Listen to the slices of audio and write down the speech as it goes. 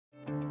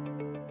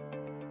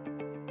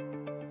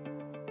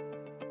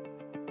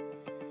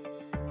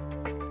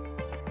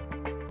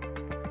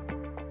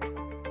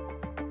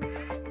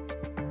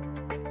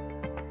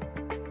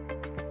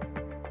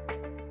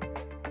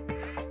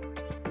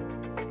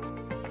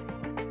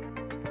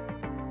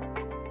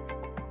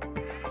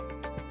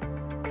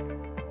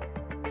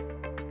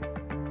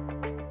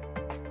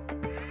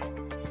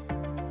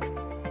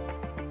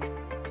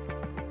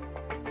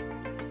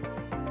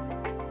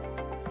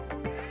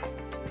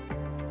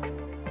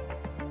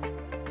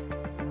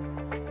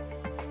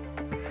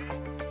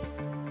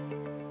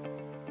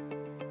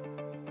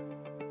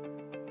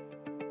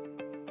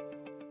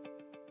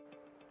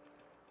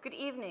Good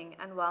evening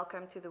and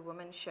welcome to the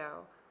Womxn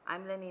Show.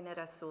 I'm Lenina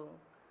Rasool.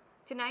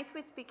 Tonight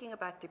we're speaking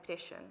about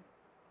depression.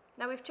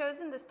 Now we've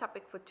chosen this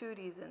topic for two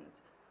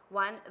reasons.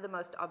 One, the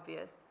most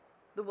obvious.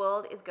 The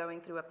world is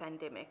going through a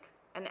pandemic,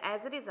 and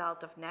as a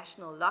result of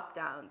national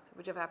lockdowns,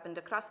 which have happened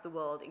across the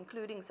world,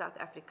 including South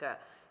Africa,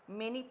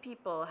 many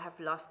people have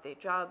lost their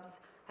jobs,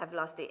 have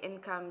lost their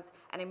incomes,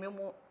 and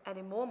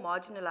in more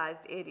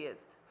marginalized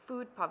areas,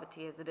 food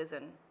poverty has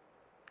risen.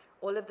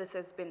 All of this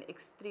has been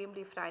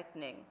extremely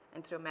frightening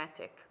and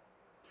traumatic.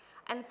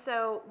 And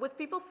so, with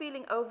people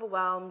feeling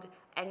overwhelmed,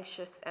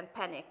 anxious, and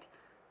panicked,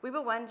 we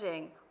were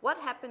wondering what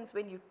happens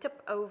when you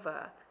tip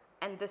over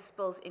and this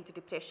spills into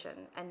depression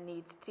and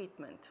needs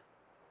treatment.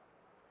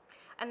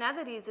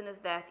 Another reason is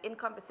that in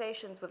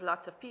conversations with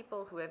lots of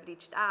people who have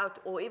reached out,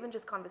 or even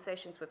just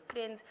conversations with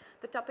friends,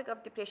 the topic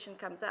of depression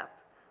comes up.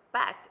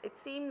 But it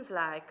seems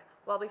like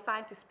while we're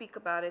fine to speak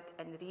about it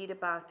and read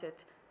about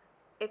it,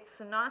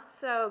 it's not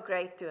so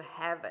great to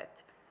have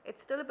it.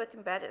 It's still a bit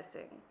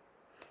embarrassing.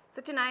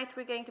 So tonight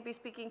we're going to be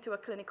speaking to a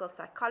clinical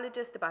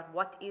psychologist about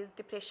what is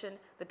depression,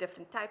 the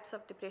different types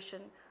of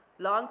depression,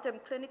 long-term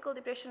clinical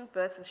depression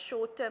versus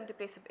short-term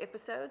depressive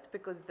episodes,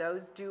 because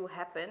those do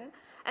happen,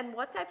 and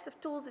what types of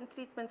tools and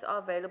treatments are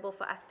available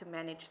for us to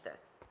manage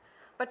this.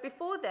 But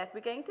before that, we're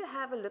going to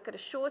have a look at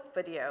a short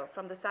video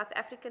from the South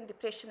African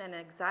Depression and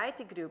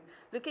Anxiety Group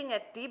looking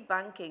at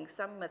debunking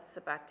some myths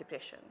about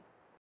depression.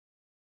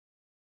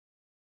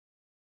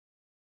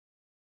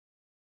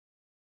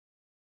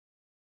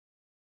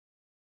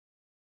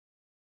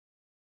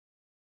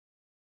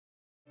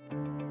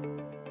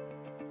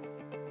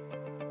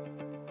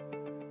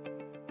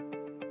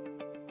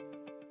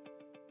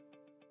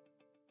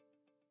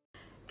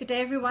 Good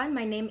day everyone,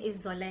 my name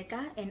is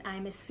Zoleka and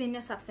I'm a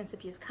Senior Substance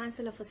Abuse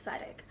Counselor for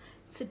Sato.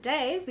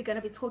 Today we're going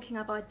to be talking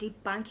about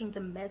debunking the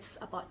myths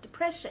about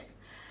depression.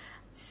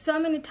 So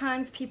many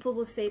times people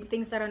will say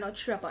things that are not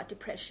true about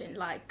depression,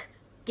 like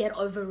get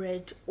over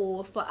it,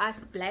 or for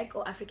us Black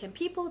or African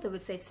people they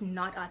would say it's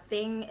not our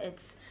thing,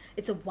 it's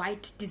a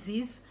white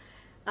disease.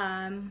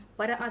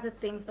 What are other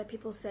things that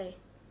people say?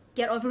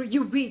 Get over it,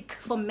 you're weak.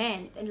 For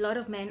men, a lot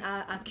of men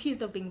are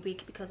accused of being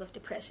weak because of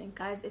depression.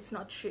 Guys, it's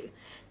not true.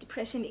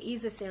 Depression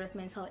is a serious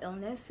mental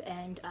illness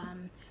and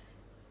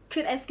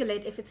could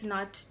escalate if it's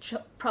not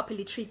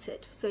properly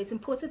treated. So it's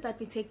important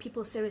that we take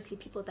people seriously,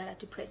 people that are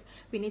depressed.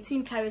 We need to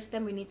encourage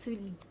them. We need to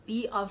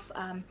be of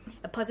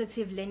a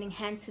positive lending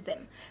hand to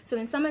them. So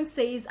when someone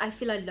says, I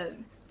feel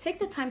alone, take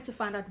the time to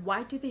find out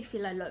why do they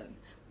feel alone?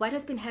 What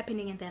has been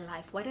happening in their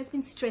life? What has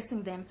been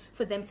stressing them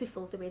for them to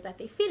feel the way that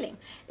they're feeling?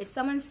 If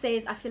someone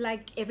says, I feel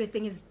like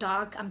everything is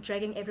dark, I'm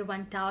dragging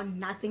everyone down,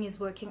 nothing is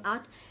working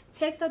out,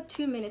 take that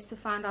 2 minutes to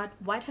find out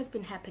what has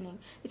been happening.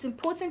 It's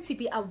important to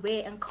be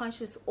aware and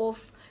conscious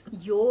of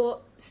your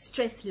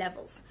stress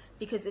levels,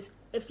 because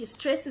if your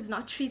stress is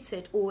not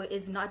treated or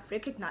is not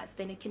recognized,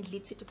 then it can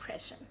lead to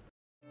depression.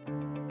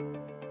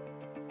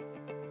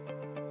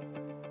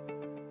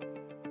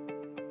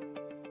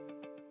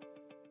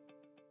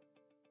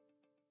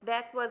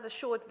 That was a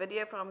short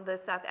video from the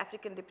South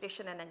African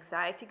Depression and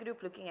Anxiety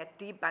Group looking at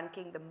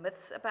debunking the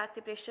myths about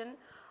depression.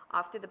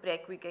 After the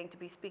break, we're going to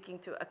be speaking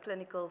to a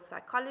clinical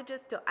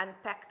psychologist to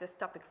unpack this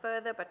topic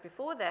further. But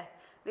before that,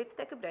 let's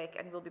take a break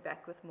and we'll be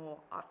back with more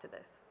after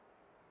this.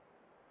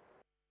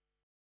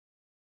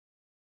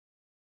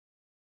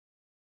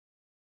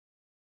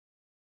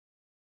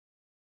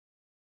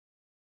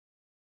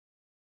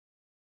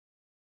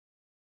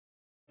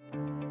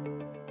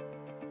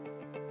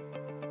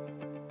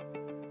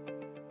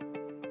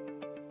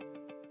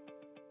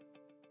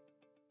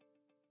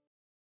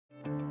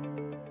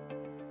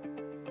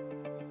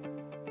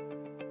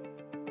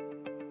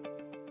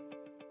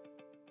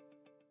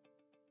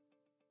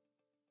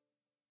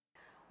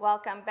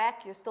 Welcome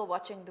back. You're still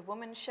watching The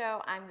Womxn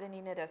Show. I'm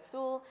Lenina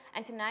Rasool,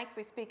 and tonight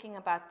we're speaking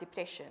about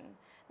depression.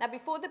 Now,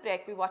 before the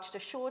break, we watched a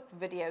short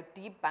video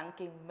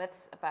debunking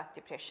myths about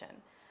depression.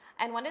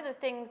 And one of the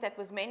things that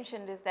was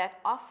mentioned is that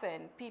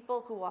often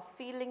people who are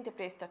feeling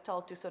depressed are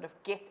told to sort of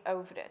get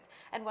over it.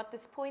 And what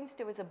this points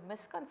to is a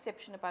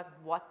misconception about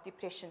what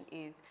depression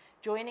is.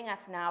 Joining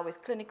us now is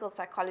clinical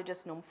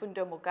psychologist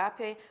Nomfundo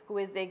Mogapi, who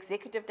is the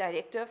executive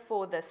director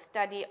for the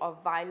Study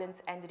of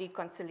Violence and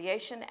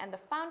Reconciliation and the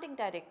founding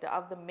director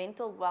of the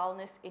Mental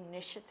Wellness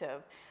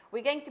Initiative.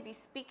 We're going to be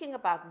speaking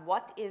about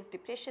what is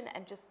depression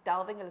and just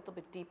delving a little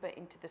bit deeper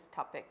into this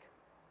topic.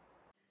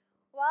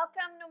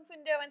 Welcome,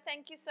 Nomfundo, and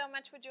thank you so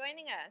much for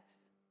joining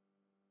us.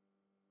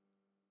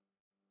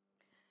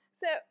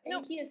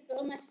 Thank you so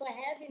much for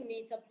having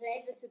me. It's a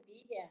pleasure to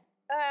be here.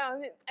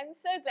 I'm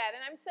so glad,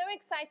 and I'm so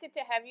excited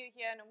to have you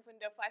here,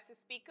 Nomfundo, for us to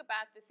speak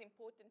about this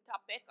important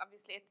topic.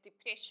 Obviously, it's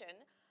depression.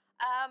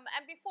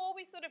 And before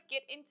we sort of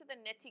get into the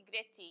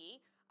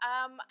nitty-gritty,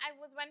 I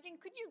was wondering,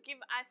 could you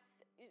give us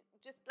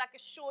just like a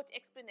short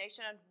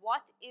explanation on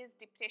what is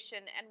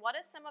depression and what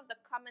are some of the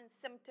common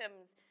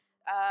symptoms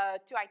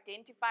to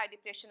identify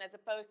depression, as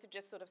opposed to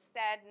just sort of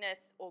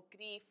sadness or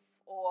grief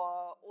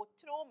or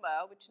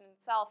trauma, which in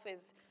itself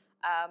is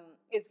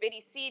very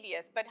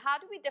serious. But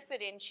how do we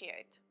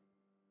differentiate?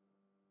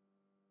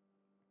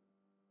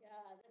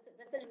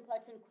 that's an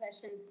important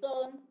question.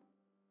 So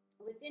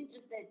within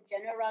just the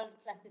general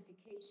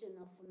classification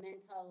of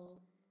mental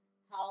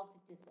health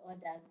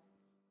disorders,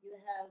 you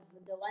have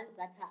the ones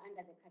that are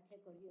under the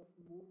category of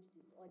mood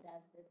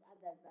disorders. There's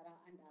others that are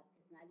under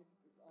personality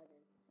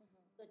disorders.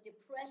 So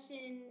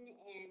depression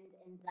and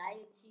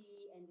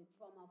anxiety and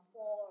trauma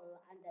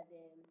fall under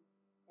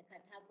the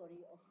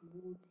category of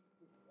mood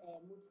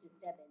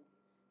disturbance.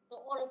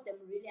 So all of them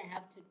really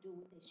have to do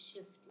with a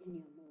shift in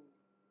your mood.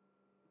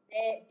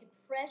 The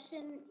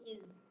depression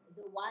is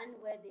the one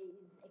where there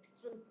is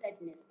extreme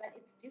sadness, but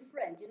it's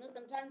different. You know,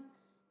 sometimes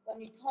when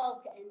we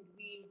talk and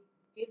we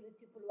deal with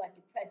people who are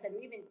depressed, and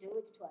we even do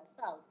it to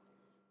ourselves,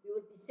 we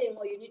would be saying,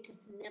 oh, you need to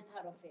snap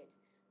out of it.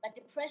 But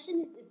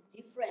depression is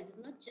different.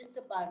 It's not just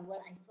about,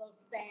 well, I felt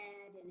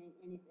sad and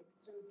it's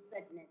extreme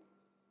sadness.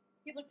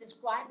 People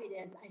describe it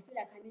as, I feel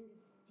like I'm in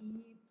this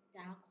deep,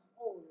 dark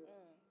hole,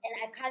 and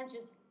I can't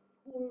just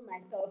pull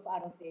myself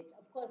out of it.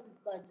 Of course,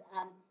 it's got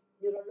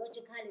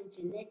neurological and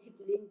genetic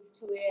links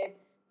to it.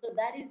 So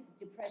that is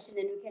depression,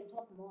 and we can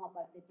talk more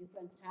about the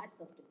different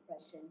types of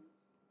depression.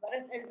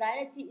 Whereas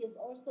anxiety is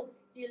also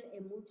still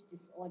a mood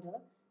disorder,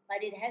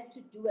 but it has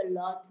to do a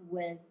lot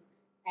with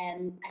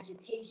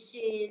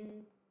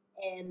agitation,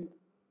 and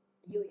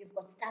you've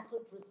got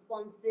stifled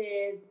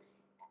responses.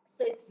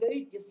 So it's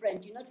very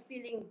different. You're not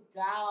feeling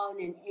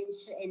down and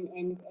anxious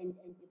and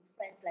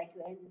depressed like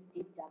you're in this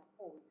deep dark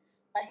hole,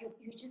 but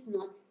you're just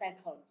not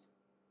settled.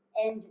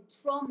 And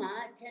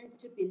trauma tends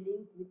to be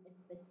linked with a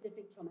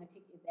specific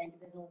traumatic event.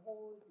 There's a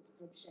whole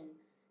description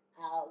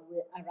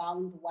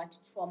around what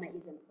trauma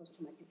is and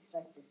post-traumatic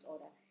stress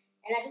disorder.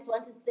 And I just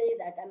want to say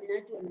that, I mean,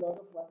 I do a lot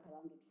of work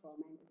around the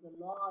trauma, and there's a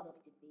lot of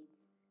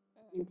debates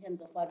in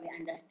terms of what we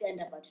understand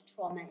about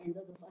trauma. And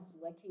those of us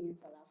working in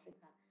South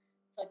Africa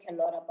talk a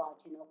lot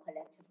about, you know,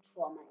 collective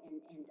trauma and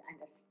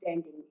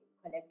understanding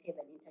collective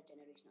and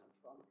intergenerational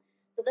trauma.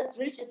 So that's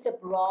really just a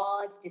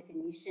broad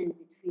definition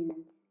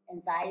between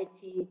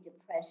anxiety,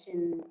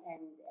 depression,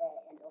 and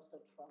also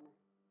trauma.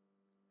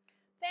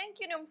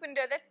 Thank you,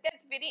 Nomfundo.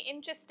 That's very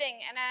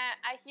interesting. And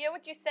I hear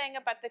what you're saying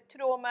about the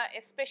trauma,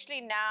 especially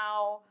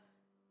now.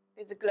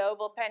 There's a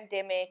global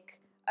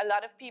pandemic. A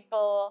lot of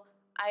people,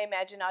 I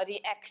imagine, are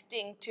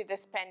reacting to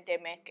this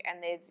pandemic,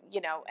 and there's, you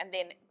know, and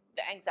then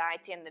the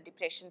anxiety and the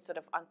depression sort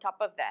of on top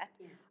of that.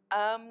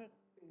 Yeah.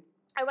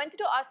 I wanted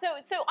to ask,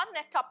 so on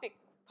that topic,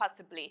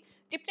 possibly,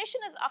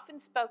 depression is often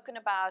spoken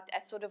about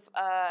as sort of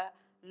a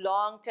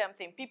long-term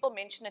thing. People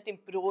mention it in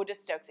broader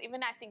strokes.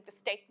 Even I think the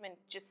statement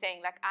just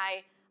saying, like,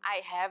 I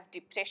have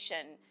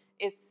depression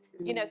is,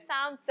 you know,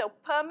 sounds so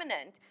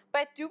permanent.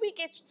 But do we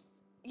get,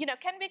 you know,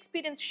 can we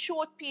experience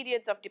short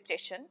periods of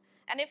depression?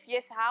 And if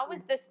yes, how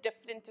is this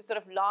different to sort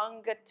of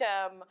longer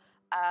term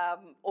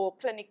or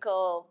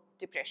clinical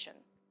depression?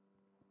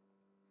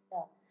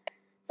 Yeah.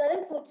 So I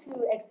think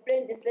to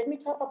explain this, let me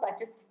talk about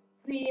just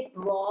 3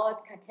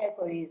 broad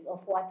categories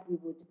of what we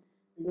would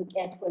look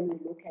at when we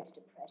look at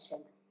depression.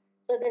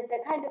 So there's the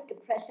kind of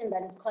depression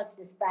that is called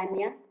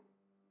dysthymia.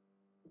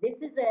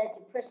 This is a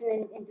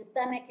depression, and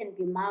dysthymia can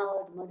be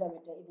mild,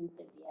 moderate, or even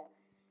severe.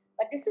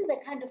 But this is the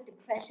kind of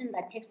depression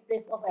that takes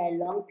place over a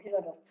long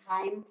period of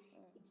time.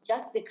 It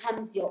just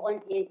becomes your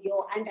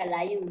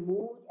underlying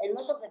mood, and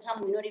most of the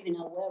time we're not even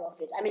aware of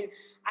it. I mean,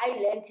 I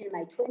learned in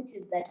my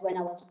 20s that when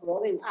I was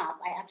growing up,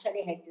 I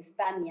actually had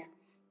dysthymia,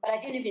 but I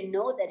didn't even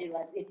know that it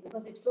was it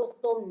because it feels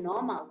so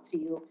normal to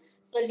you.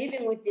 So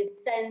living with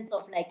this sense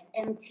of like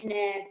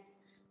emptiness,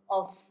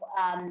 of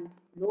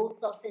low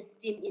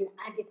self-esteem,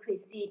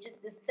 inadequacy,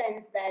 just the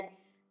sense that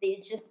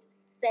there's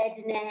just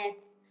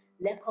sadness,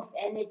 lack of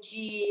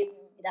energy,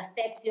 it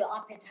affects your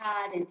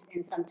appetite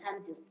and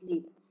sometimes your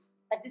sleep.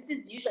 But this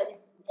is usually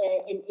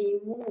a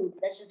mood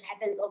that just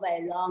happens over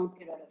a long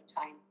period of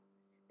time.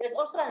 There's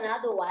also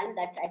another one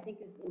that I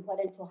think is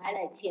important to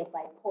highlight here,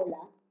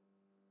 bipolar.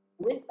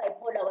 With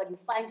bipolar, what you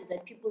find is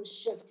that people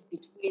shift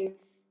between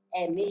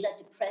major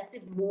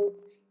depressive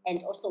moods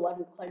and also what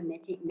we call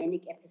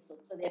manic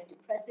episodes. So they have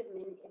depressive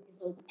manic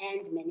episodes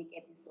and manic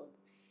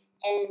episodes.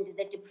 And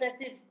the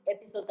depressive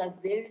episodes are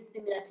very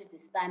similar to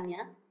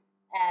dysthymia.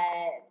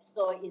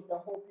 So is the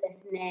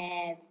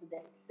hopelessness,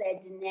 the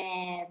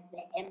sadness,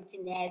 the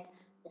emptiness,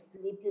 the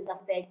sleep is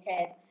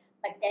affected.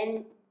 But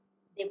then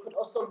they could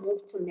also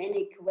move to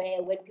manic,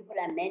 where when people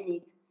are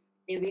manic,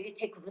 they really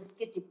take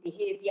risky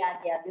behavior.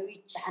 They are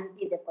very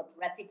jumpy. They've got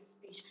rapid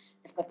speech.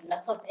 They've got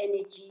lots of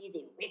energy.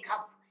 They wake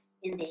up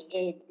in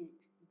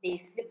they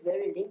sleep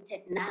very late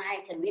at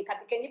night and wake up.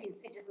 You can even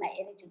see just my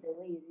energy, the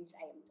way in which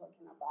I am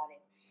talking about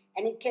it.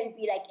 And it can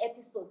be like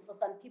episodes. For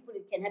some people,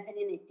 it can happen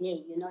in a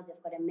day. You know,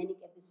 they've got a manic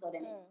episode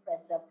and a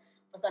depressive.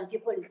 For some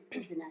people, it's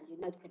seasonal.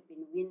 You know, it could be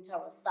in winter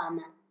or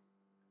summer.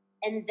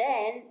 And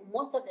then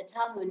most of the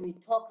time when we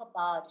talk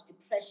about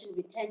depression,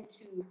 we tend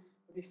to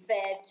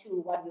refer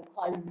to what we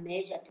call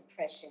major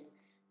depression.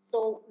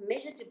 So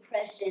major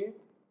depression,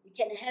 you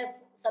can have,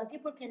 some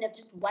people can have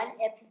just one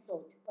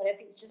episode, or if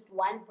it's just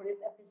one brief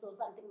episode,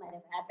 something might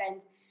have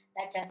happened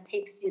that just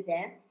takes you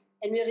there.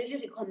 And we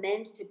really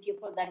recommend to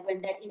people that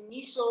when that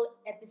initial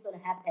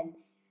episode happened,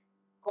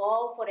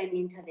 go for an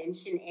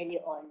intervention early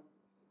on.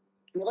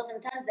 Because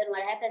sometimes then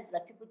what happens is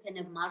that people can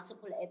have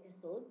multiple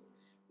episodes.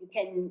 You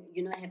can,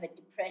 have a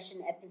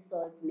depression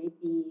episodes.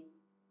 Maybe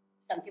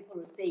some people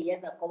will say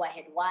years ago I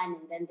had one,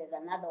 and then there's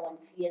another one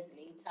 3 years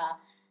later.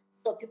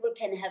 So people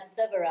can have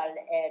several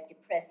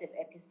depressive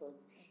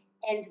episodes.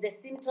 And the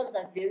symptoms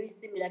are very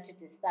similar to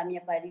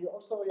dysthymia, but you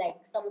also, like,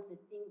 some of the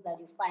things that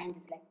you find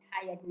is like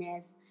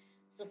tiredness,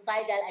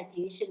 suicidal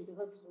ideation,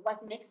 because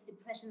what makes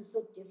depression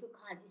so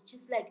difficult is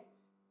just like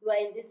you are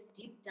in this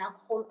deep, dark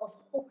hole of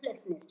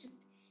hopelessness.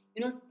 Just,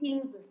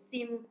 things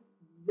seem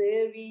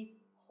very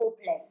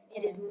hopeless.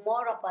 It is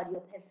more about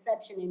your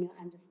perception and your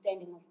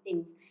understanding of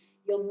things.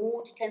 Your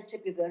mood tends to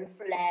be very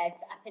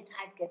flat,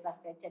 appetite gets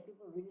affected,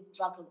 people really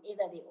struggle,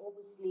 either they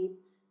oversleep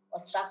or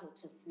struggle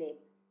to sleep.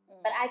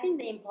 But I think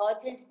the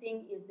important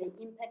thing is the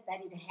impact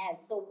that it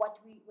has. So when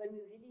we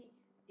really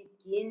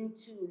begin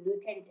to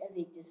look at it as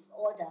a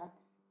disorder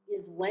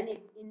is when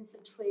it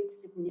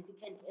infiltrates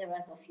significant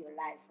areas of your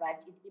life,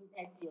 right? It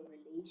impacts your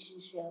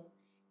relationship,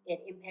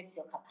 it impacts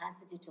your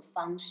capacity to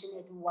function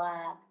at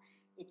work,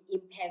 it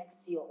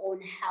impacts your own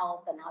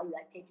health and how you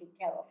are taking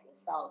care of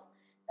yourself.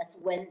 That's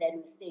when then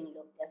we're saying,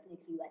 look,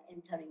 definitely you are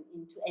entering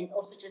into, and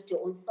also just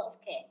your own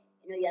self-care.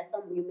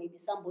 You may be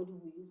somebody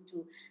who used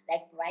to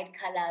like bright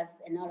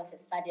colors, and all of a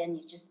sudden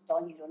you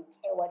don't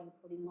care what you're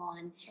putting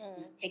on.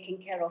 You're taking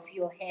care of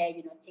your hair,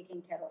 you're not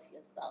taking care of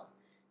yourself.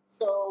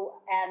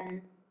 So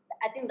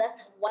I think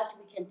that's what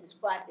we can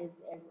describe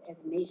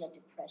as major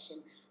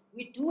depression.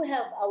 We do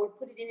have, I will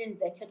put it in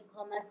inverted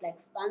commas, like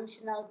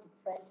functional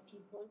depressed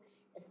people,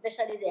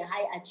 especially the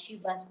high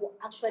achievers who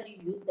actually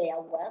use their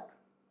work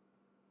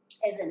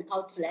as an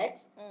outlet,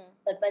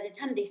 but by the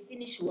time they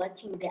finish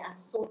working, they are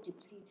so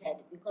depleted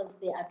because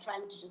they are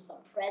trying to just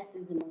suppress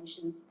these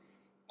emotions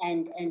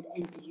and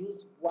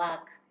use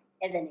work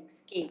as an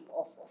escape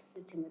of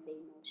sitting with the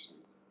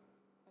emotions.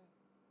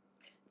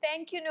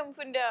 Thank you,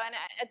 Nomfundo. And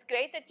it's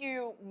great that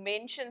you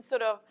mentioned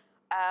sort of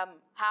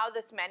how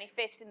this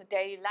manifests in the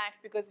daily life,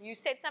 because you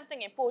said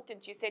something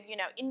important. You said,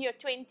 in your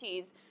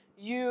 20s,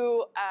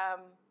 you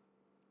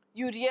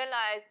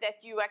realized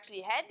that you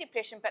actually had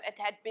depression, but it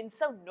had been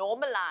so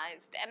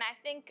normalized. And I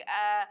think,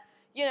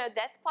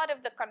 that's part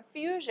of the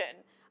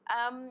confusion.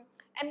 And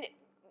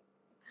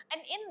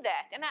in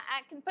that, and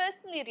I can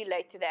personally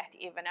relate to that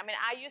even. I mean,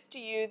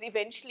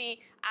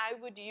 eventually I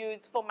would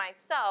use for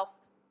myself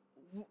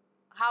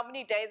how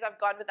many days I've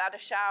gone without a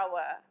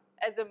shower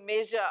as a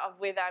measure of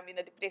whether I'm in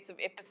a depressive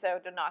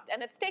episode or not.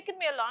 And it's taken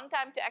me a long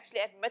time to actually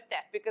admit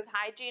that, because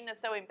hygiene is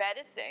so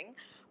embarrassing.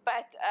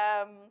 But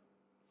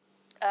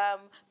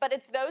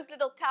it's those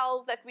little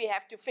tells that we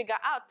have to figure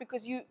out,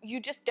 because you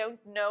just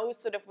don't know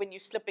sort of when you're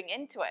slipping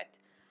into it.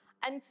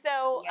 And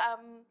so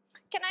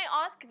can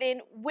I ask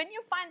then, when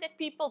you find that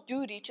people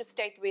do reach a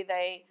state where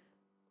they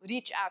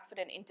reach out for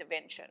an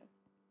intervention,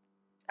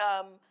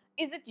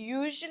 is it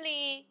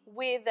usually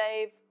where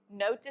they've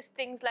noticed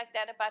things like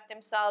that about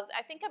themselves?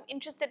 I think I'm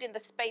interested in the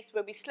space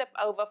where we slip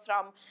over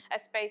from a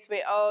space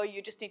where,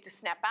 you just need to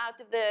snap out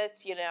of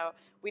this,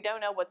 we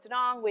don't know what's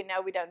wrong, we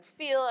know we don't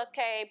feel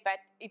okay, but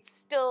it's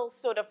still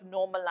sort of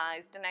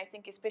normalized. And I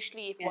think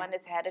especially if one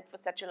has had it for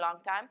such a long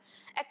time,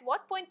 at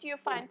what point do you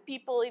find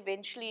people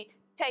eventually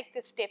take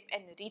the step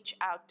and reach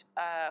out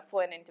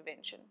for an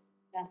intervention?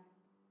 Yeah.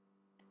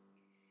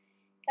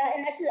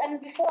 And actually,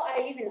 before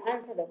I even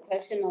answer the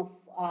question of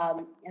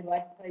at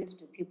what point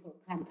do people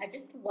come, I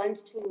just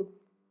want to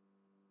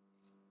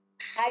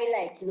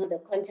highlight,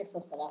 the context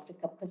of South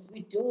Africa, because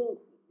we do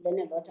learn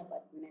a lot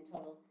about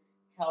mental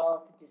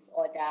health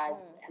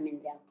disorders. I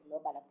mean, they are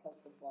global across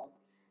the board.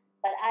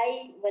 But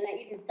when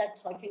I even start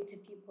talking to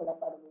people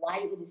about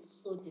why it is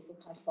so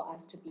difficult for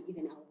us to be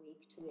even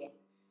awake to it,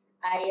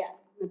 I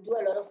do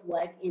a lot of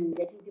work in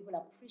letting people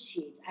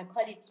appreciate. I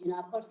call it,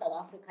 I call South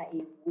Africa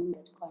a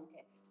wounded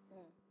context.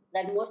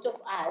 That most of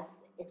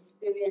us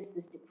experience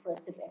this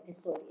depressive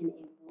episode in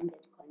a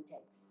wounded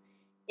context,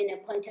 in a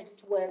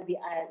context where we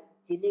are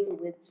dealing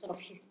with sort of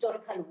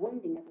historical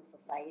wounding as a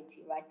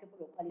society, right? People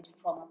will call it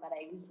trauma, but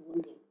I use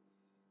wounding.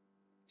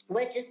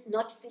 Where just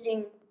not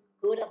feeling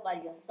good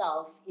about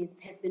yourself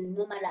has been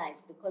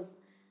normalized, because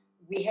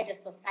we had a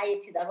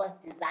society that was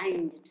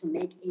designed to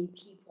make a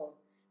people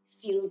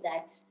feel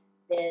that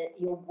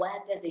your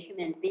worth as a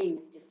human being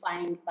is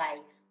defined by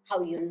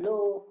how you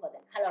look or the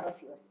color of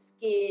your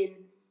skin.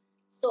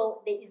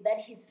 So there is that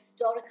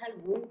historical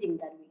wounding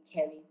that we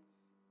carry.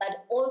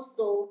 But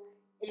also,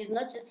 it is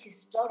not just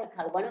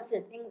historical. One of the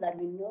things that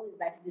we know is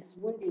that this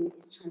wounding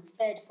is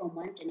transferred from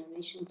one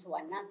generation to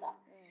another.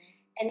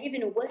 And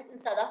even worse, in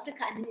South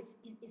Africa,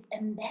 it's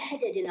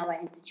embedded in our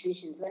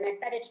institutions. When I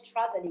started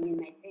traveling in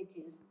my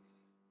 30s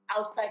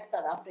outside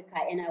South Africa,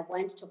 and I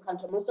went to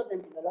countries, most of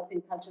them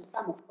developing countries,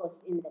 some, of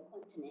course, in the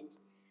continent,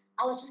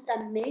 I was just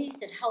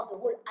amazed at how the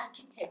whole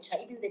architecture,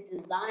 even the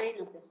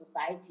design of the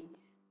society,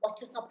 was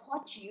to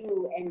support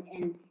you and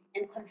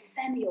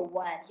confirm your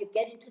worth. You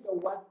get into the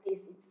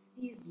workplace, it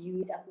sees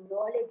you, it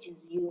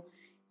acknowledges you.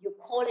 You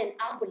call an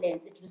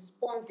ambulance, it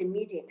responds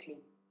immediately.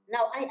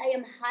 Now, I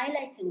am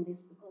highlighting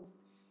this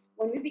because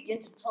when we begin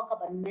to talk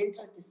about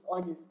mental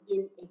disorders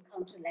in a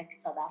country like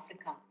South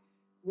Africa,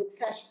 with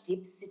such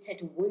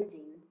deep-seated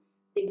wounding,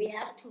 then we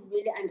have to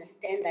really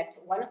understand that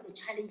one of the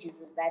challenges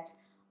is that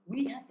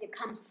we have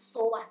become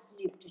so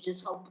asleep to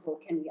just how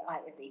broken we are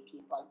as a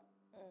people.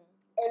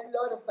 A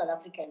lot of South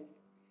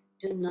Africans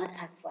do not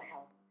ask for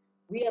help.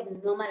 We have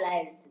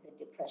normalized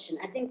the depression.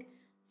 I think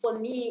for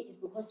me, it's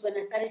because when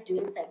I started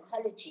doing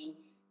psychology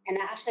and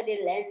I actually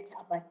learned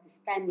about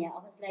dysthymia,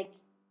 I was like,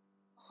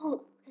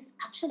 oh, there's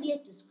actually a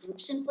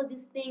description for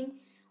this thing.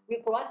 We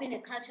grew up in a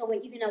culture where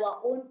even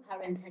our own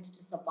parents had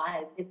to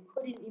survive. They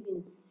couldn't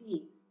even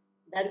see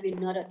that we're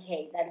not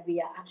okay, that we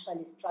are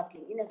actually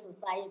struggling in a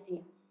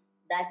society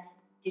that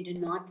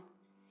did not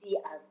see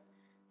us.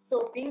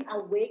 So being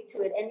awake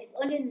to it, and it's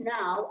only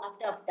now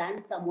after I've done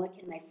some work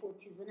in my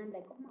 40s when I'm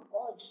like, oh my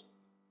gosh,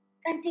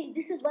 Auntie,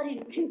 this is what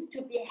it means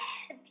to be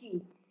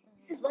happy.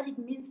 This is what it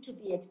means to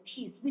be at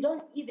peace. We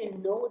don't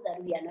even know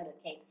that we are not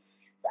okay.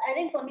 So I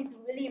think for me it's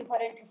really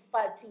important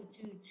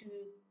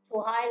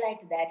to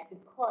highlight that,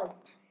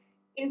 because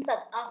in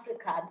South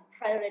Africa,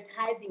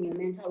 prioritizing your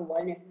mental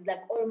wellness is like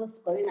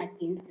almost going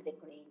against the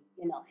grain.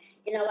 You know,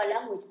 in our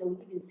language, they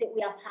would even say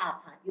we are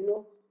papa. You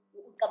know,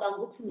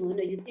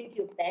 you think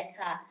you're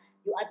better,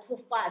 you are too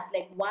fast.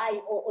 Like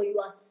why? Or you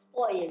are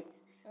spoiled,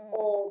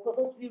 or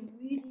because we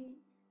really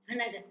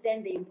don't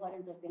understand the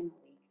importance of being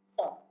awake.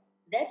 So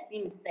that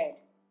being said,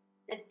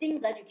 the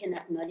things that you can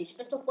acknowledge,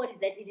 first of all, is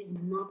that it is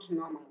not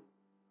normal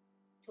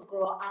to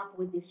grow up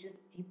with this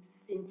just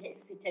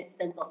deep-seated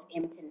sense of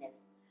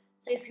emptiness.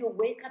 So if you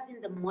wake up in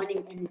the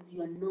morning and it's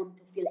your norm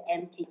to feel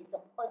empty, it's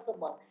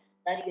possible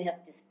that you have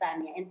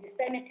dysthymia. And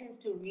dysthymia tends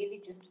to really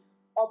just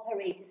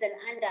operate. It's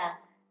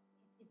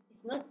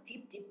not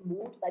deep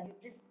mood, but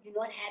you're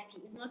not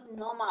happy. It's not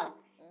normal.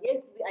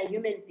 Yes, we are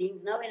human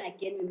beings. Now and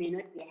again, we may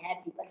not be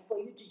happy, but for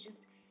you to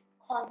just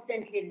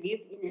constantly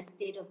live in a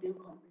state of being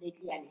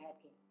completely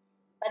unhappy.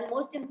 But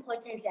most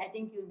importantly, I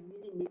think you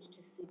really need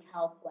to seek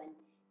help when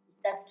it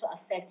starts to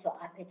affect your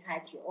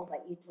appetite, you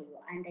overeat or you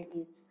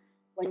undereat.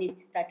 When it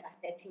starts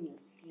affecting your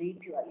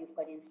sleep, you've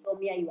got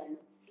insomnia, you are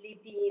not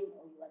sleeping,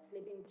 or you are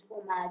sleeping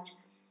too much.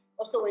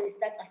 Also, when it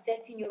starts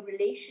affecting your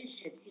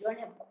relationships, you don't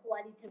have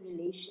quality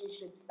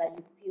relationships that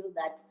you feel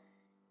that,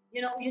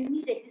 you know, you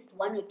need at least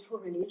one or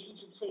two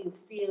relationships where you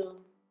feel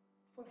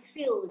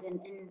fulfilled and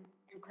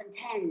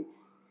content.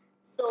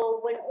 So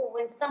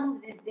when some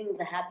of these things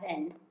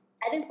happen,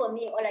 I think for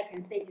me, all I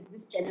can say is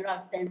this general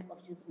sense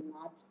of just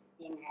not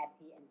being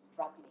happy and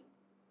struggling.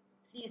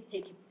 Please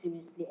take it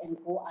seriously and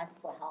go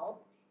ask for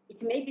help.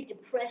 It may be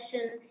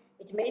depression,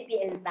 it may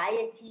be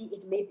anxiety,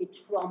 it may be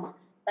trauma,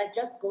 but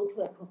just go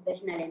to a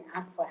professional and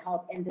ask for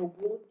help, and they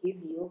will give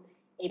you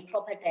a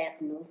proper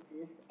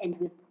diagnosis and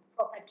with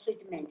proper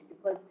treatment,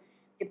 because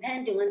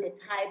depending on the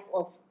type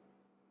of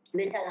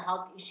mental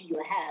health issue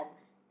you have,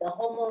 the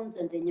hormones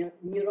and the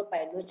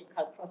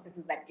neurobiological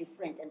processes are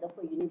different, and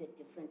therefore you need a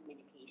different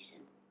medication.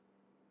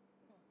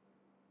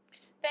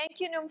 Thank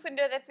you,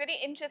 Nomfundo. That's very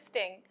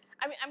interesting.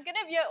 I'm going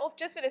to veer off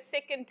just for a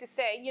second to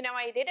say, you know,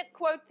 I read a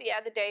quote the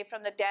other day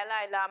from the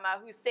Dalai Lama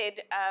who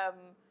said,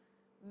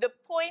 the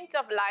point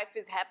of life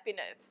is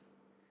happiness.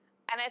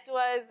 And it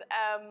was,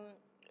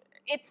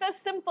 it's so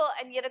simple,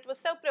 and yet it was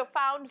so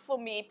profound for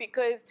me,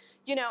 because,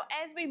 you know,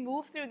 as we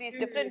move through these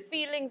different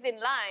feelings in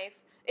life,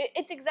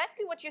 it's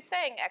exactly what you're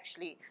saying,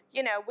 actually.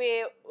 You know,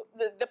 where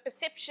the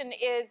perception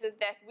is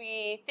that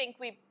we think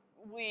we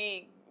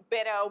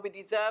better, or we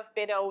deserve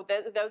better, or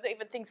those are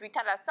even things we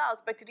tell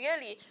ourselves. But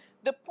really,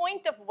 the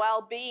point of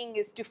well-being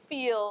is to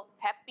feel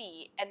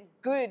happy and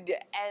good,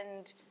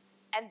 and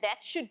that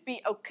should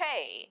be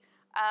okay.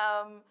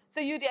 So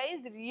you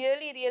raise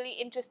really, really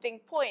interesting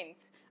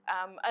points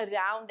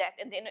around that,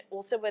 and then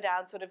also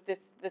around sort of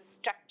this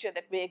structure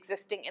that we're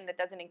existing in that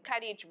doesn't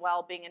encourage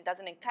well-being and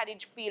doesn't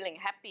encourage feeling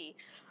happy.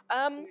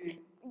 On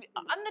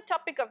the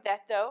topic of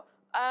that, though,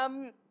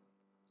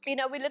 you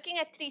know, we're looking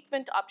at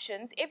treatment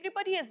options.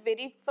 Everybody is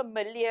very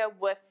familiar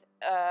with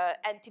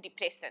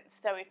antidepressants.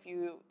 So if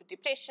you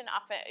depression,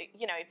 often,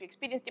 you know, if you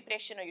experience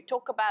depression or you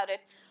talk about it,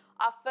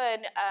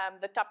 often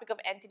the topic of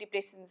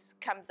antidepressants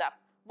comes up.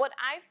 What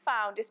I've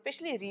found,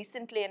 especially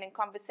recently and in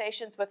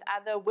conversations with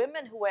other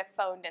women who have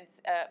phoned and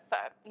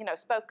you know,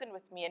 spoken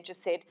with me and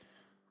just said,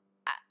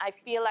 I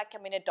feel like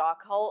I'm in a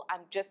dark hole,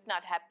 I'm just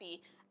not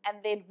happy, and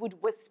then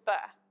would whisper,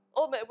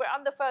 oh, we're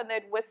on the phone,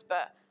 they'd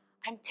whisper,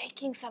 I'm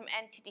taking some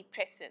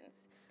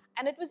antidepressants.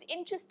 And it was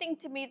interesting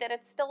to me that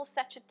it's still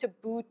such a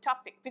taboo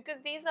topic,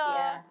 because these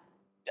are,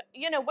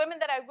 you know, women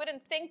that I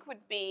wouldn't think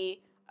would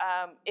be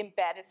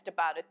embarrassed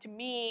about it. To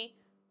me,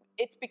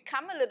 it's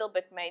become a little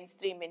bit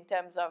mainstream in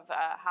terms of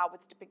how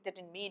it's depicted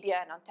in media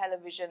and on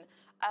television.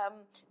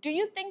 Do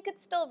you think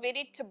it's still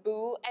very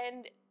taboo?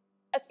 And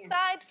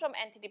aside from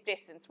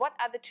antidepressants, what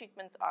other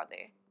treatments are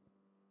there?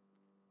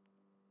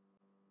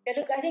 Yeah,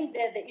 look, I think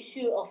the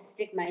issue of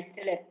stigma is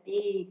still a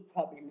big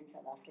problem in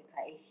South Africa,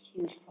 a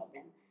huge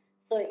problem.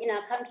 So in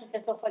our country,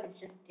 first of all, it's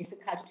just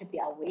difficult to be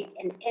awake.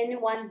 And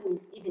anyone who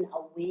is even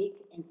awake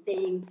and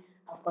saying,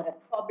 I've got a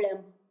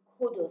problem,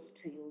 kudos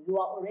to you. You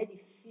are already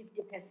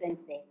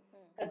 50% there.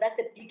 because that's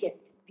the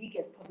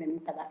biggest problem in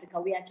South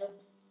Africa. We are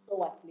just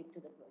so asleep to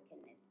the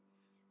brokenness.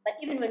 But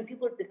even when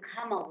people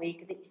become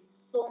awake, there is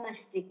so much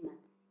stigma.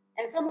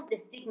 And some of the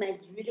stigma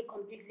is really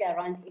completely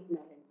around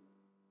ignorance.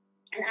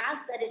 And I've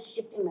started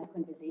shifting my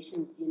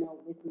conversations,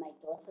 with my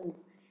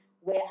daughters,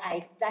 where I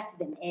start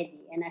them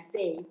early. And I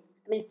say,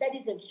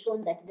 studies have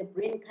shown that the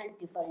brain can't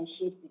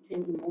differentiate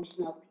between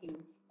emotional pain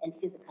and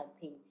physical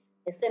pain.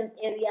 The same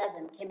areas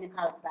and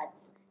chemicals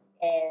that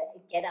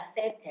get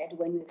affected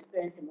when you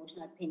experience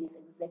emotional pain is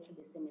exactly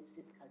the same as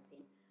physical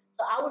pain.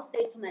 So I would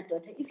say to my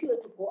daughter, if you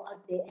were to go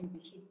out there and be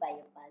hit by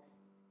a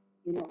bus,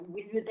 will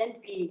you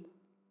then be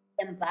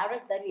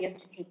embarrassed that you have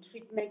to take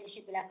treatment? And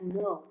she'd be like,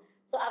 no.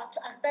 So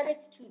I started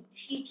to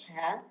teach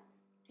her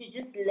to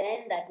just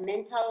learn that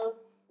mental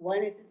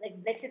wellness is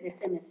exactly the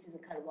same as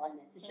physical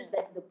wellness. It's just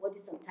that the body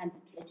sometimes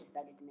it registers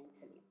it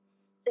mentally.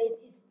 So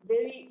it's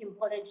very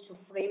important to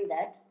frame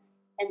that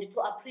and to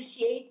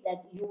appreciate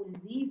that you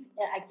live,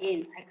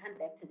 again, I come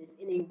back to this,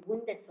 in a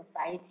wounded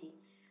society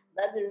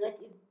that will not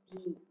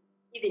be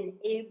even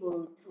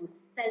able to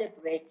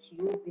celebrate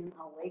you being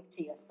awake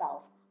to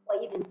yourself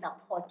or even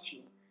support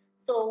you.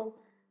 So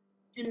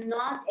do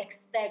not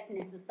expect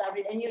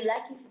necessarily, and you're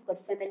lucky if you've got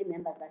family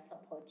members that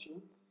support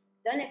you.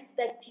 Don't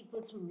expect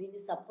people to really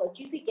support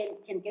you. If you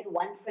can get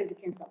one friend who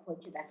can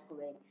support you, that's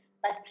great.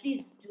 But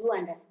please do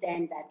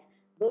understand that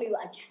though you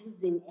are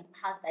choosing a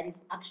path that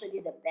is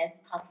actually the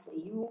best path for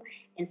you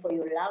and for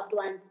your loved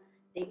ones,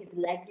 there is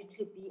likely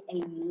to be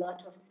a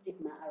lot of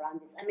stigma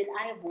around this.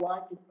 I have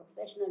worked with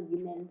professional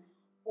women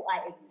who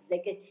are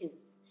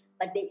executives,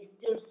 but they're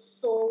still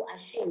so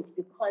ashamed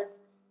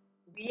because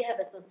we have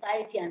a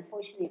society,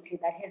 unfortunately,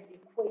 that has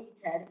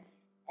equated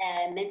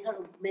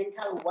mental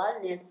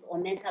wellness or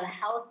mental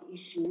health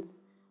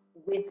issues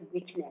with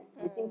weakness.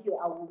 You think you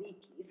are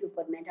weak if you've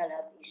got mental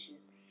health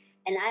issues.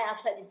 And I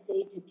actually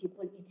say to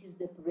people, it is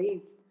the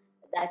brave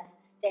that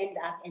stand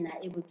up and are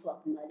able to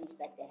acknowledge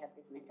that they have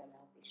these mental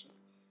health issues.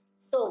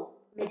 So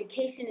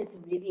medication is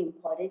really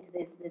important.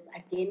 There's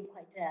again,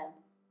 quite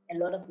a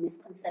lot of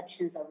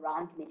misconceptions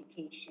around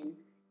medication.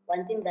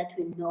 One thing that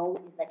we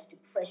know is that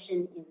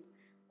depression is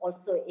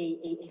also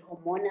a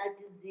hormonal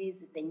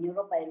disease, it's a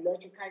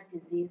neurobiological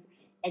disease,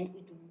 and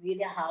it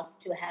really helps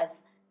to have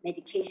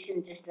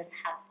medication just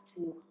helps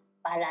to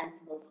balance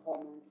those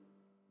hormones.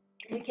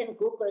 You can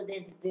Google,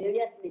 there's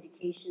various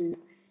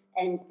medications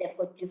and they've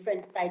got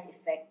different side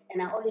effects.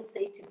 And I always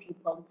say to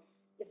people,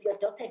 if your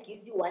doctor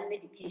gives you one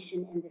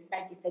medication and the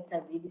side effects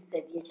are really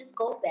severe, just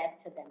go back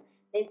to them.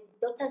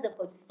 Doctors have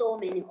got so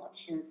many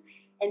options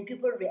and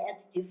people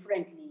react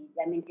differently,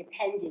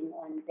 depending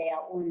on their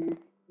own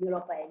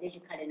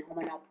neurobiological and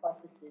hormonal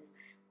processes.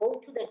 Go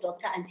to the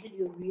doctor until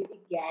you really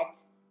get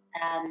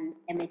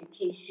a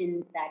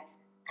medication that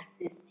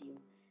assists you.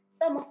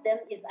 Some of them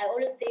is, I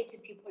always say to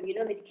people,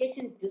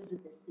 medication deals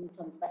with the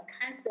symptoms, but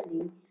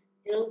counseling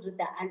deals with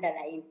the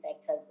underlying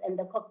factors and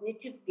the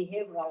cognitive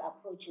behavioral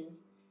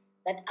approaches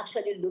that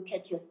actually look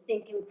at your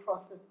thinking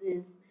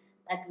processes,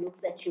 that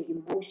looks at your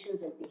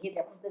emotions and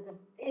behavior, because there's a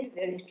very,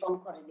 very strong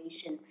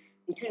correlation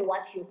between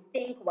what you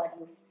think, what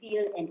you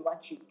feel, and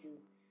what you do.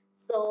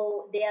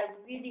 So they are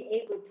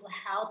really able to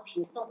help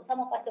you. So some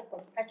of us have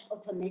got such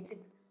automatic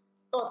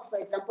thoughts, for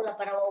example,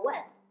 about our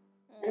worth.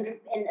 And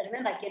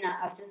remember, again,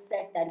 I've just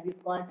said that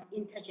we've got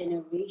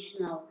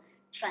intergenerational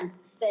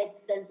transferred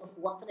sense of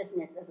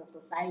worthlessness as a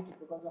society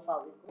because of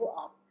how we grew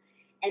up.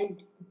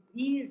 And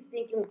these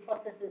thinking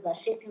processes are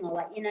shaping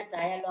our inner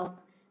dialogue.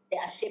 They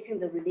are shaping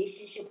the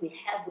relationship we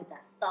have with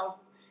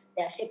ourselves.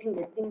 They are shaping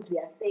the things we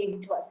are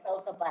saying to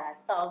ourselves about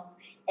ourselves.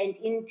 And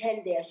in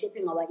turn, they are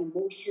shaping our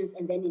emotions.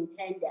 And then in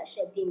turn, they are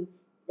shaping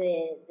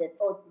the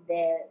thoughts,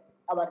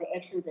 our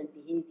reactions and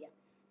behavior.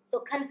 So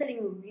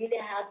counseling really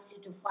helps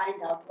you to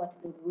find out what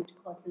the root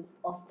causes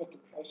of the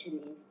depression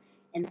is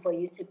and for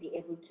you to be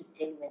able to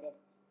deal with it.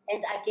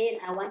 And again,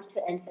 I want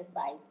to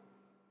emphasize,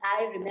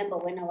 I remember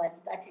when I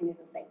was starting as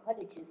a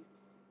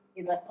psychologist,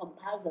 it was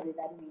compulsory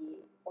that we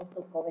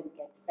also go and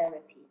get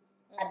therapy.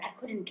 And I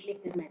couldn't click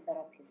with my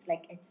therapist,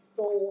 like at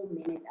so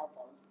many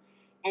levels.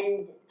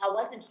 And I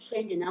wasn't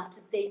trained enough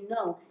to say,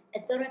 no, a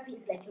therapy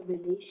is like a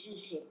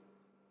relationship.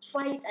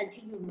 Try it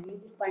until you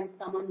really find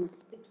someone who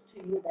speaks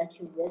to you that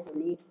you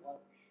resonate with.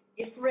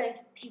 Different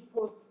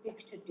people speak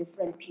to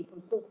different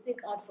people. So seek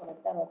out for a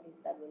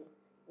therapist that will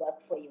work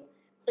for you.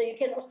 So you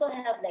can also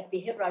have like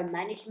behavioral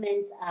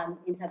management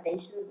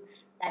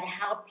interventions that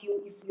help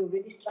you if you're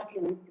really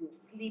struggling with your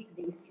sleep.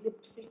 There is sleep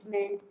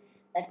treatment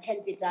that can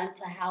be done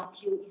to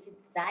help you. If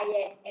it's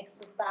diet,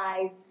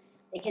 exercise,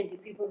 there can be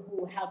people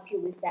who help you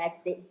with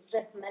that. There is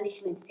stress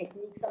management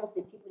techniques. Some of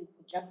the people, it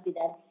could just be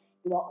that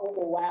you are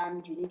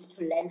overwhelmed, you need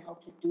to learn how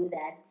to do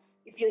that.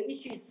 If your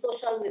issue is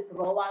social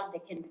withdrawal,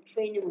 there can be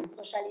training on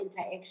social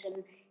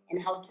interaction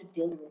and how to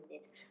deal with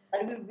it.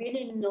 But we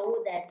really know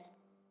that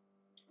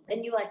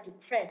when you are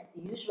depressed,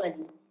 usually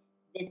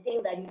the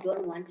thing that you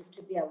don't want is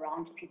to be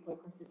around people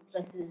because it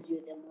stresses you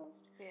the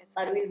most. Yes.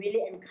 But we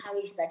really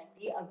encourage that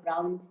be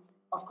around,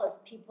 of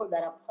course, people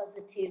that are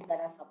positive, that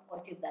are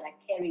supportive, that are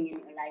caring in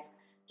your life.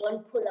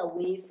 don't pull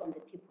away from the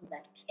people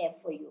that care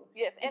for you.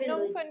 Yes, and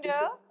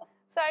Nomfundo,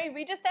 sorry,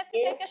 we just have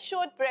to take a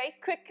short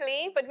break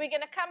quickly, but we're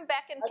going to come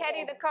back and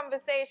carry the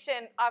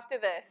conversation after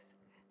this.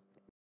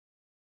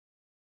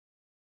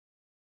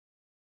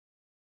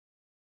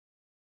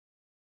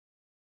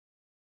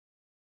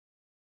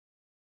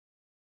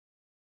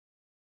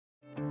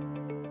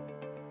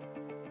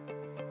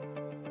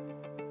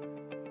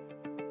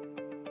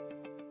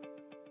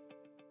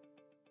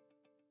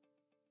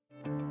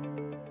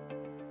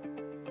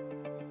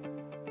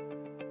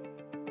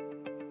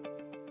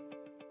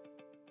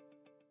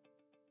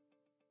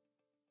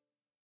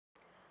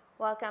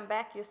 Welcome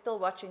back. You're still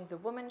watching The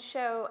Womxn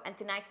Show, and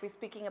tonight we're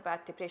speaking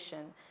about depression.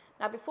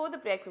 Now, before the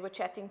break, we were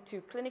chatting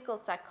to clinical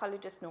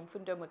psychologist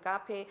Nomfundo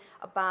Mogapi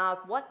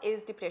about what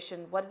is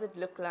depression, what does it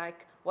look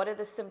like, what are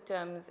the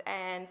symptoms,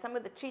 and some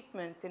of the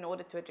treatments in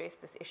order to address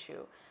this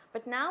issue.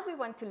 But now we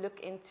want to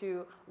look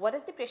into what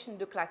does depression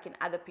look like in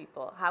other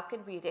people? How can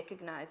we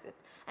recognize it?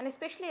 And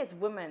especially as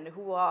women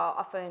who are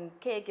often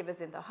caregivers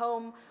in the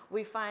home,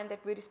 we find that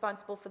we're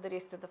responsible for the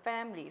rest of the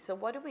family. So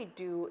what do we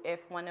do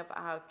if one of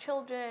our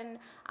children,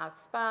 our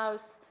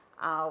spouse,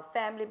 our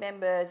family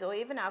members, or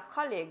even our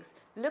colleagues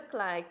look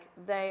like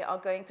they are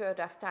going through a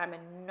rough time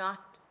and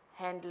not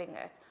handling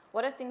it?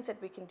 What are things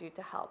that we can do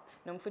to help?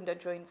 Nomfundo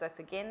joins us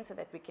again so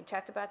that we can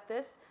chat about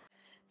this.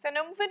 So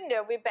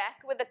Nomfundo, we're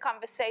back with the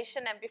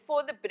conversation, and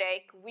before the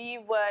break we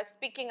were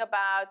speaking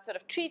about sort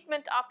of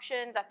treatment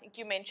options. I think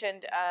you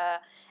mentioned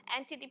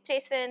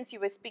antidepressants, you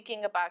were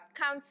speaking about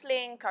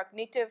counseling,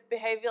 cognitive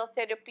behavioral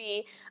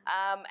therapy,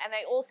 and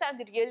they all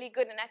sounded really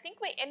good. And I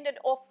think we ended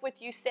off with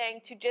you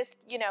saying to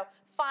just, you know,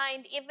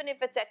 find, even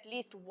if it's at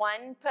least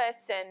one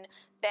person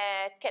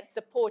that can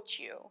support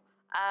you.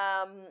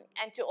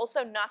 And to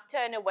also not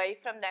turn away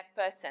from that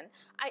person.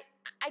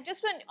 I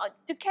just want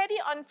to carry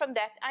on from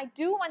that. I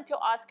do want to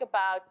ask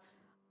about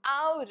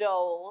our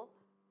role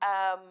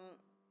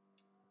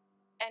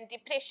and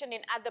depression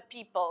in other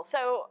people.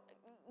 So,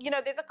 you know,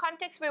 there's a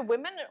context where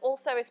women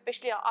also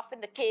especially are often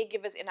the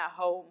caregivers in our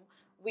home.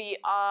 We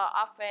are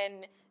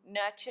often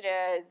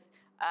nurturers,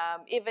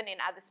 even in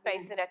other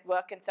spaces at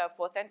work and so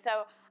forth. And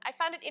so I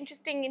found it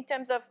interesting in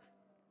terms of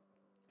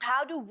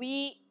how do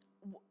we,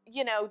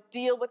 you know,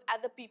 deal with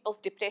other people's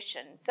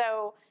depression.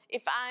 So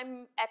if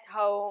I'm at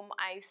home,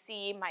 I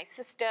see my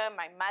sister,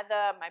 my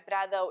mother, my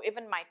brother, or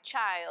even my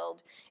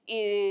child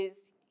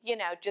is, you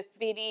know, just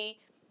very,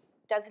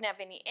 doesn't have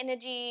any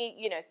energy,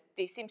 you know,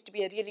 there seems to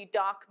be a really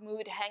dark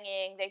mood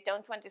hanging, they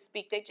don't want to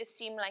speak, they just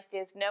seem like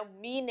there's no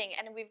meaning.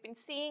 And we've been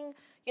seeing,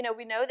 you know,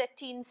 we know that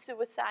teen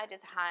suicide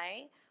is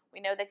high. We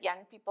know that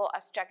young people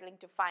are struggling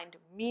to find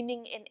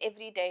meaning in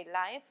everyday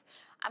life.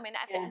 I mean,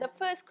 the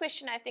first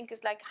question I think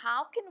is like,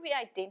 how can we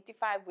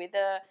identify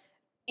whether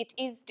it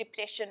is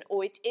depression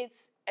or it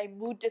is a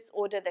mood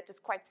disorder that is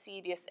quite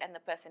serious and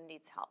the person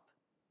needs help?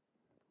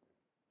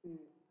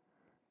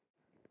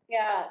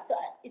 Yeah, so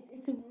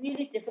it's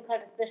really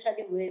difficult,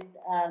 especially with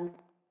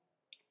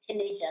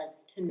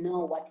teenagers, to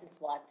know what is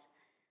what,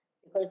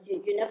 because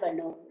you never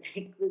know.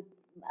 Like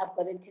I've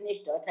got a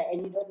teenage daughter,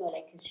 and you don't know,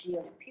 like, is she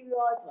on a period?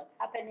 What's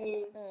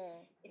happening?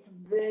 It's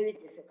very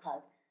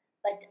difficult.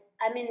 But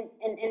I mean,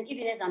 and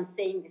even as I'm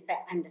saying this, I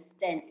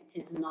understand it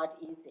is not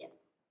easy.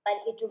 But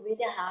it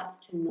really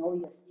helps to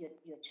know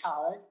your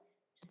child,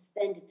 to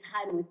spend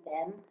time with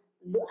them.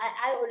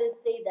 I always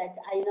say that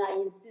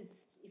I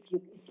insist, if you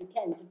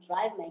can, to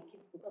drive my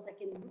kids, because I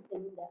can look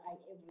them in the eye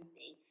every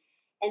day.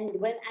 And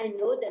when I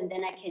know them,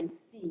 then I can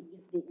see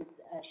if there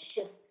is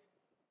shifts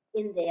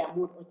in their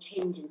mood or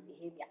change in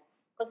behavior.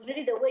 Because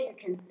really the way you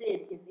can see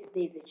it is if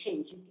there is a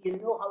change. You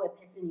know how a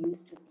person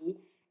used to be,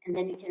 and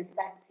then you can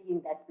start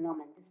seeing that, no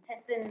man, this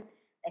person,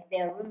 like,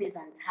 their room is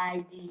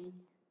untidy,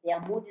 their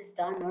mood is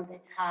down all the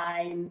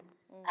time.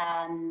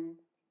 And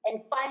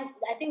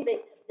I think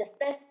the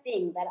first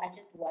thing that I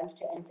just want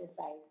to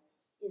emphasize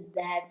is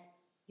that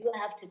you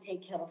have to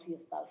take care of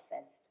yourself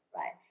first,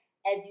 right?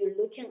 As you're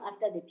looking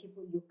after the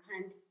people, you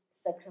can't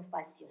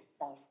sacrifice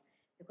yourself,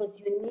 because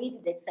you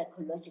need that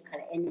psychological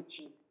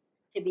energy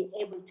to be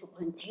able to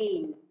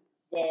contain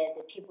the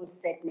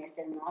people's sadness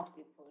and not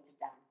be pulled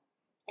down.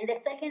 And the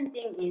second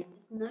thing is,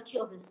 it's not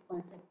your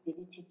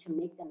responsibility to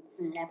make them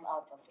snap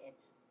out of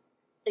it.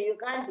 So you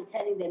can't be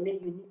telling them, hey,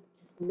 you need to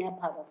snap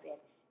out of it.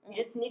 You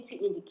just need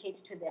to indicate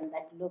to them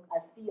that, look, I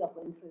see you're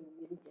going through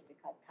a really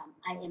difficult time.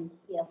 I am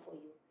here for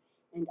you,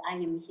 and I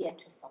am here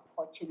to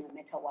support you no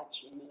matter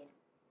what you need.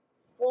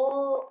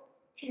 For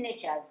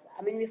teenagers,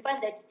 I mean, we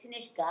find that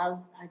teenage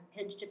girls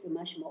tend to be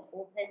much more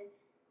open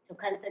to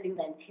counseling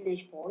than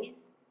teenage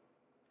boys.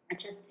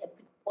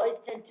 Boys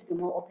tend to be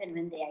more open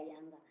when they are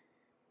younger.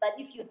 But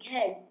if you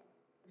can,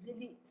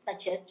 really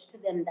suggest to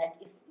them that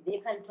if they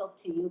can talk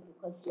to you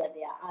because you are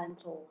their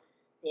aunt or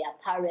their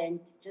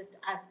parent, just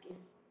ask if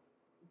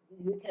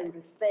you can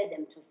refer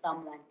them to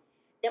someone.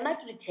 They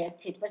might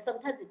reject it, but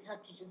sometimes it's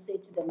hard to just say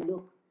to them,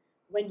 look,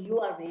 when you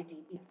are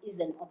ready, it is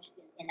an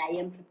option, and I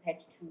am prepared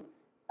to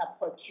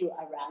support you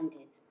around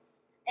it.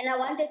 And I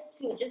wanted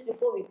to, just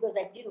before we close,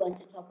 I did want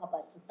to talk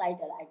about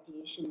suicidal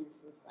ideation and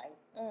suicide.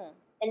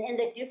 And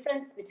the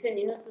difference between,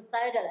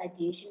 suicidal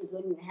ideation is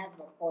when you have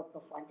the thoughts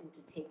of wanting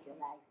to take your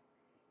life.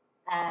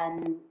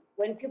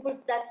 When people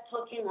start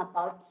talking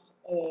about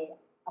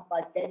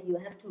that, you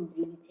have to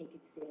really take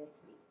it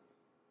seriously.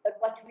 But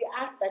what we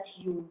ask that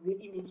you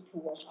really need to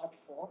watch out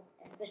for,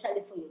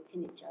 especially for your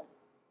teenagers,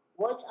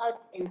 watch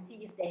out and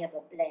see if they have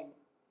a plan.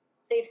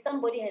 So if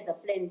somebody has a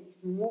plan,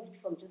 it's moved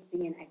from just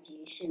being an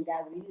ideation,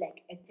 they're really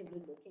like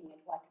actively looking at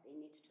what they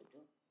need to do.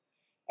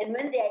 And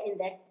when they're in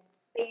that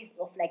space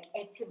of like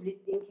actively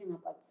thinking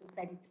about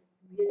suicide, it's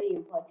really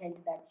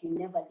important that you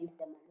never leave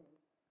them alone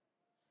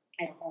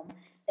at home.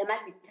 There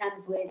might be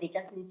times where they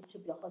just need to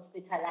be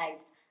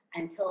hospitalized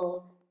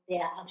until they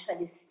are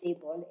actually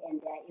stable and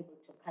they are able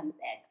to come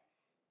back.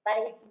 But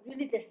it's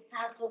really the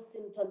subtle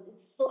symptoms.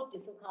 It's so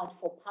difficult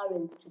for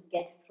parents to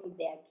get through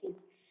their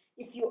kids.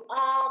 If you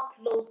are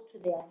close to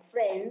their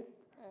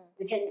friends,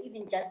 you can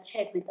even just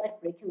check without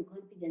breaking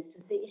confidence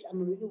to say, Ish,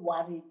 I'm really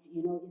worried,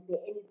 is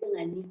there anything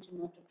I need to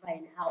know to try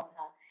and help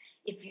her?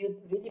 If you're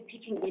really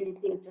picking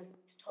anything,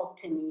 just talk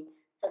to me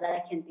so that I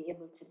can be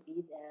able to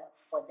be there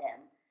for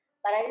them.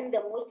 But I think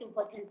the most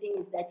important thing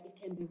is that it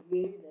can be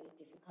very, very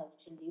difficult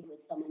to live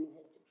with someone who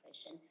has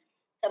depression.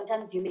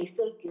 Sometimes you may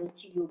feel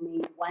guilty, you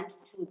may want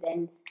to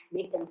then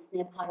make them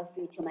snap out of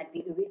it, you might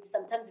be irritated.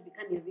 Sometimes you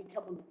become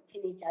irritable with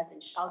teenagers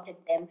and shout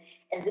at them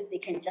as if they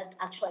can just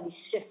actually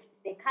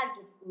shift. They can't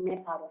just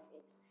snap out of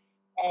it.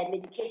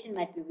 Medication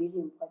might be really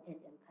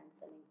important in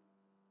counseling.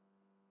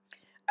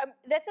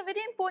 That's a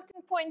very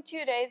important point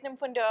you raised,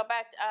 Nomfundo,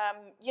 about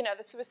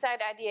the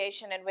suicide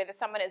ideation and whether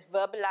someone has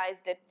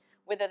verbalized it,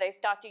 whether they're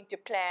starting to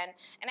plan.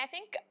 And I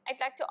think I'd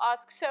like to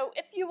ask, so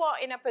if you are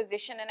in a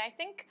position, and I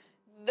think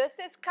this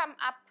has come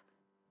up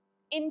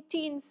in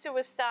teen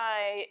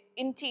suicides,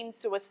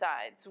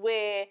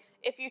 where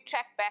if you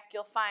track back,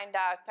 you'll find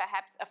out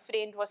perhaps a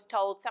friend was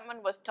told,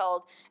 someone was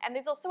told, and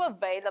there's also a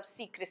veil of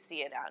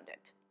secrecy around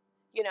it,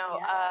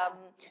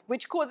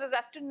 which causes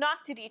us to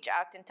not to reach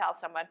out and tell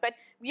someone. But,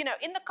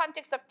 in the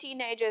context of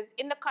teenagers,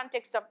 in the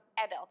context of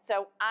adults,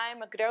 so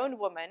I'm a grown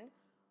woman,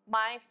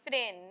 my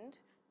friend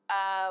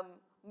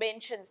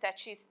mentions that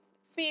she's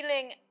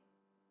feeling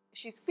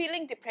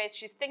depressed,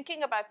 she's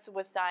thinking about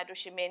suicide, or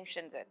she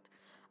mentions it.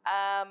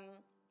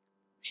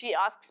 She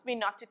asks me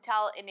not to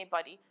tell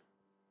anybody.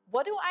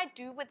 What do I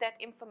do with that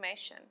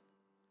information?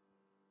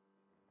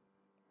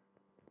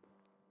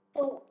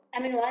 So,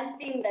 one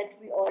thing that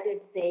we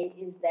always say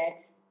is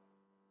that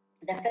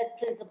the first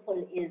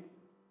principle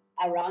is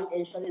around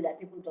ensuring that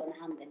people don't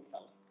harm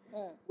themselves.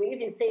 We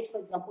even say it, for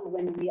example,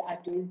 when we are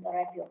doing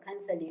therapy or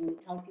counseling, we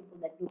tell people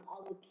that, look,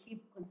 I will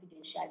keep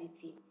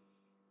confidentiality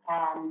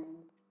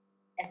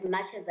as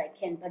much as I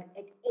can, but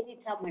at any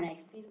time when I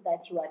feel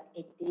that you are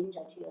a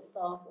danger to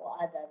yourself or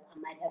others, I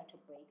might have to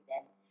break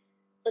that.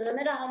 So no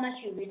matter how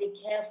much you really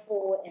care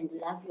for and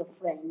love your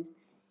friend,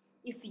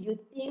 if you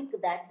think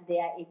that they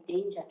are a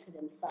danger to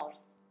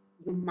themselves,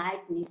 you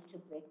might need to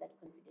break that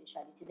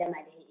confidentiality. They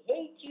might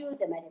hate you,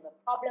 they might have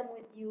a problem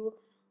with you,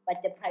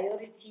 but the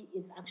priority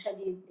is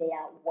actually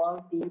their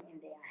well-being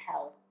and their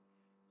health.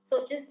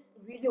 So just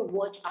really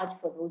watch out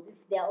for those.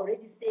 If they're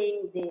already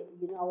saying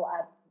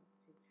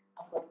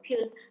I've got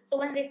pills. So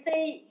when they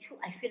say,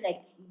 I feel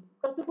like,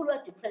 because people who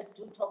are depressed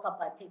do talk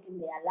about taking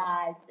their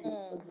lives and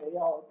it feels very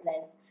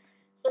hopeless.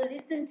 So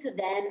listen to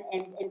them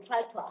and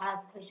try to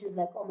ask questions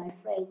like, oh, my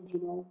friend,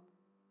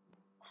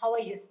 how are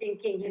you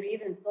thinking? Have you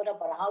even thought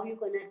about how you're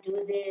going to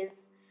do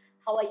this?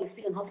 How are you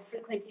feeling? How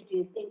frequently do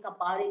you think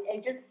about it?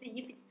 And just see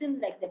if it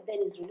seems like the plan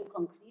is really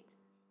concrete.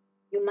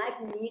 You might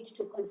need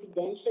to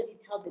confidentially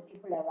tell the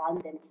people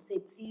around them to say,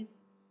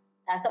 please,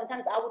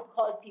 sometimes I would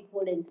call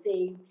people and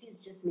say,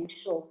 please just make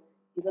sure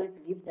you don't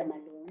leave them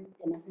alone.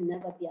 They must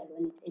never be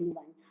alone at any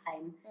one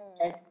time.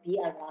 Just be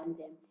around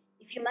them.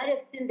 If you might have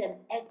seen them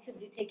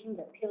actively taking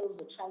the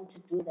pills or trying to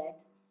do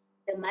that,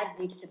 they might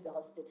need to be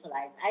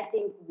hospitalized. I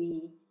think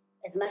we,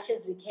 as much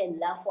as we can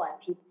love for our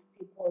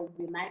people,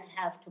 we might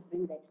have to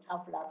bring that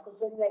tough love. Because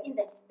when you are in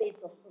that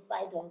space of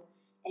suicidal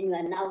and you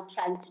are now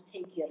trying to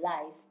take your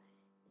life,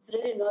 it's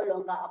really no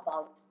longer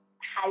about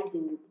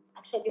hiding. It's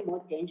actually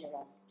more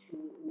dangerous to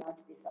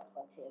not be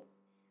supportive.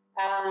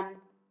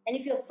 And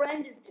if your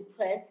friend is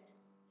depressed,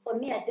 for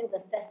me, I think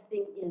the first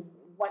thing is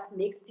what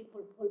makes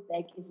people pull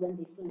back is when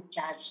they feel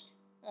judged.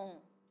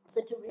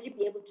 So to really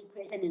be able to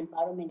create an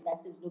environment that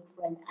says, look,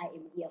 friend, I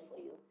am here for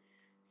you.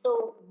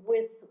 So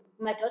with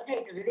my daughter,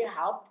 it really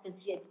helped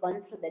because she had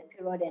gone through that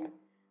period and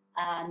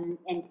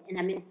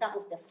some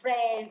of the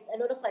friends, a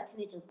lot of our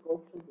teenagers go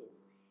through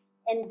this.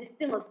 And this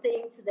thing of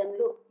saying to them,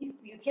 look,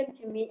 if you came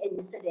to me and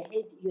you said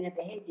you have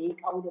a headache,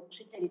 I would have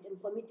treated it. And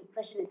for me,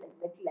 depression is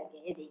exactly like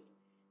a headache.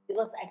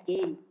 Because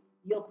again,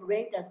 your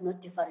brain does not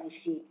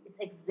differentiate. It's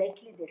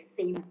exactly the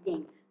same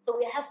thing. So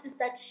we have to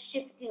start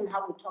shifting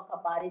how we talk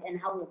about it and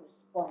how we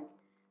respond.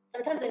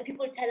 Sometimes when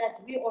people tell us,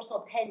 we also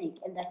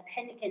panic, and that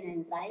panic and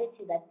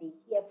anxiety that they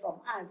hear from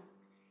us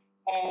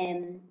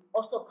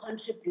also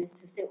contributes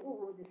to say,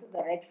 oh, this is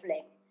a red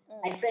flag.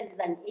 My friend is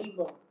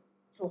unable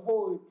to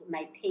hold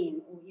my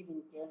pain or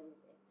even deal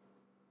with it.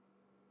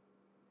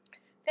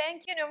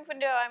 Thank you,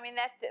 Nomfundo. I mean,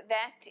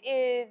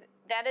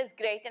 that is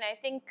great, and I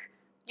think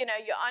you're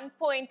on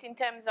point in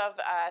terms of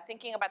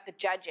thinking about the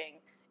judging.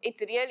 It's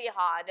really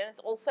hard, and it's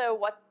also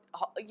what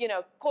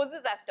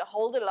causes us to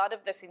hold a lot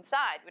of this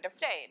inside. We're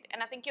afraid,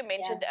 and I think you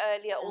mentioned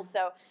earlier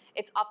also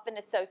it's often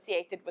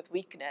associated with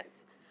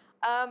weakness.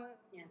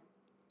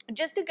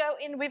 Just to go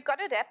in, we've got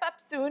to wrap up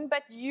soon,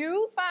 but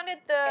you founded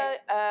the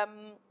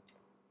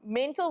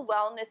Mental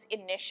Wellness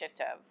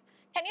Initiative.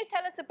 Can you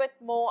tell us a bit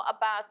more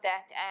about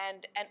that,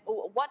 and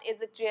what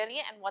is it really,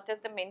 and what does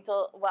the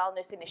Mental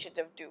Wellness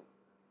Initiative do?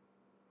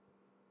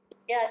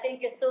 Yeah,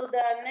 thank you. So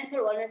the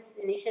Mental Wellness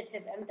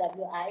Initiative,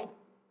 MWI,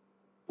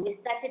 we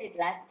started it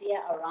last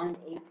year around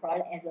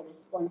April as a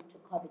response to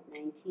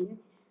COVID-19.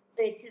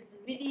 So it is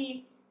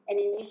really an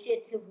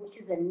initiative which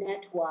is a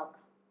network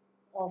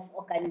of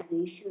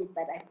organizations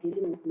that are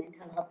dealing with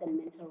mental health and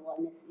mental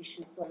wellness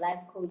issues. So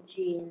life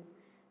coaches,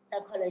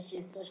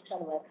 psychologists,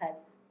 social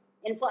workers.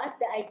 And for us,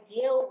 the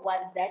idea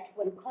was that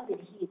when COVID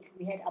hit,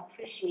 we had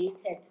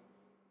appreciated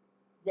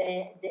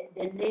the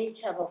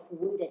nature of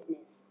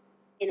woundedness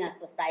in our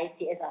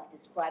society, as I've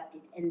described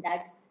it, and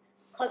that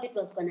COVID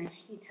was going to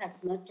hit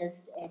us not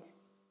just at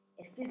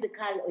a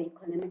physical or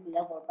economic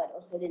level, but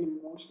also at an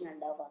emotional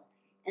level.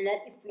 And that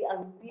if we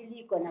are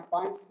really going to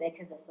bounce back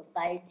as a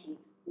society,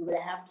 we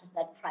will have to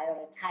start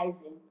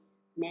prioritizing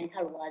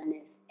mental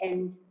wellness.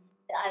 And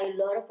there are a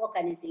lot of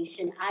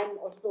organizations. I'm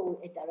also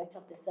a director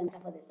of the Center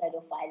for the Study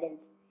of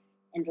Violence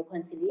and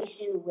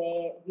Reconciliation,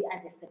 where we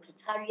are the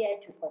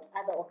secretariat. We've got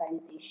other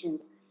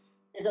organizations.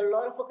 There's a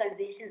lot of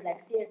organizations like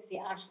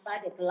CSVR,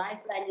 SADC,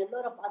 Lifeline, a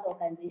lot of other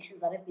organizations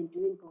that have been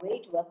doing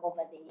great work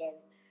over the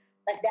years.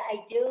 But the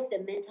idea of the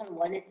mental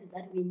wellness is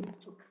that we need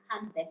to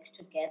come back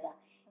together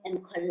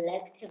and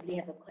collectively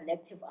have a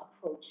collective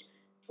approach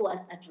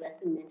towards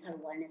addressing mental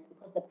wellness,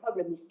 because the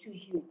problem is too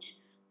huge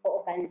for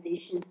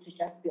organizations to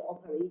just be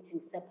operating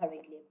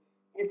separately.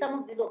 And some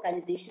of these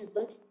organizations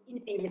don't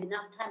even have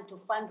enough time to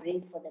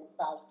fundraise for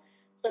themselves.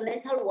 So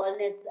mental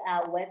wellness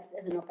works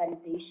as an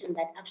organization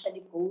that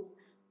actually brings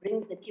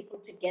the people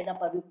together,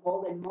 but we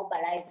go and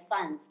mobilize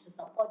funds to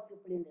support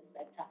people in the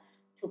sector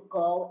to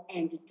go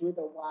and do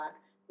the work.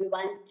 We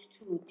want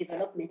to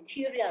develop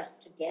materials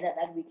together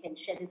that we can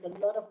share. There's a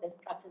lot of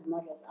best practice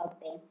models out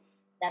there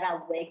that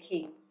are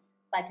working,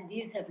 but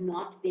these have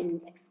not been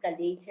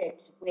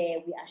escalated where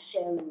we are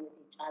sharing with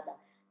each other.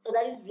 So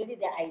that is really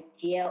the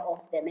idea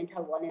of the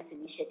Mental Wellness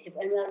Initiative.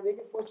 And we are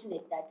really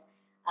fortunate that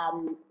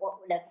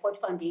Ford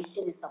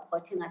Foundation is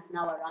supporting us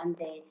now around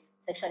the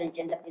sexual and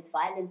gender-based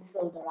violence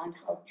field, around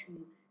how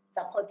to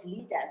support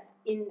leaders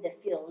in the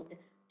field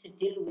to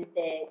deal with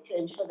to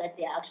ensure that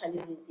they are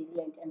actually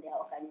resilient and their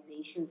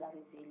organizations are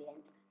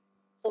resilient.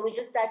 So we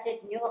just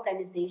started a new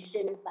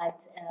organization,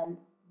 but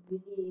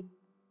really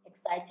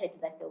excited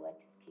that the work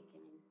is kicking in.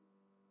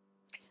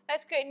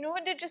 That's great. No,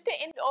 just to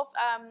end off,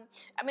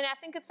 I mean, I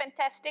think it's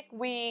fantastic.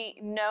 We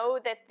know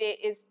that there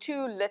is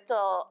too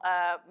little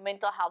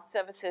mental health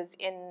services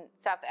in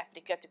South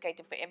Africa to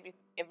cater for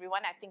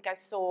everyone. I think I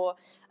saw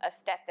a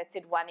stat that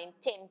said 1 in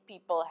 10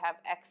 people have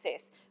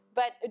access.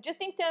 But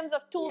just in terms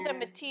of tools and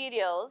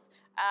materials,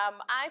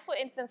 I, for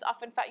instance,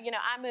 often find,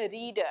 I'm a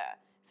reader.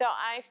 So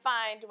I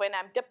find when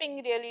I'm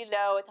dipping really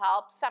low, it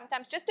helps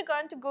sometimes just to go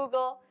into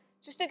Google,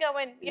 just to go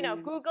in,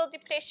 Google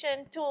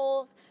depression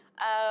tools.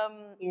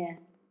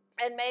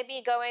 And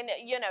maybe go in,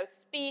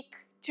 speak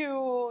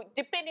to,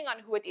 depending on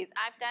who it is.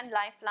 I've done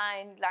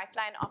Lifeline.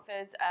 Lifeline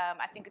offers,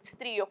 I think it's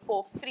 3 or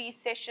 4 free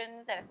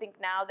sessions, and I think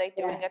now they're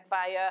doing it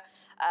via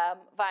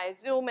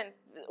Zoom and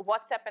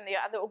WhatsApp and the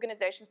other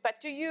organizations.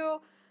 But to you,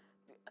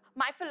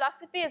 my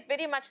philosophy is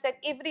very much that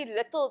even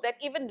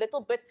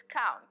little bits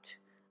count.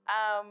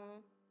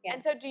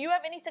 And so do you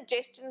have any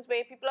suggestions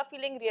where people are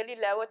feeling really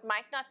low? It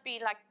might not be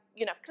like,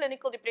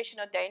 clinical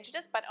depression or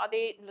dangerous, but are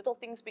there little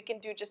things we can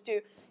do just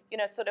to,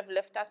 sort of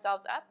lift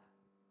ourselves up?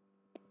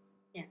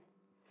 Yeah.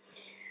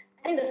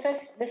 I think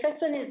the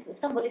first one is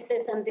somebody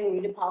said something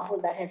really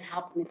powerful that has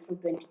helped me through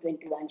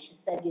 2021. She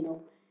said,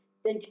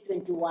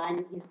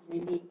 2021 is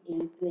really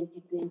a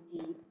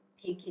 2020,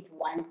 take it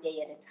one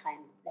day at a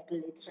time, like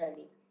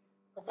literally.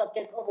 Because what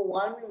gets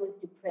overwhelming with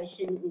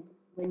depression is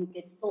when you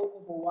get so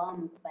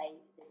overwhelmed by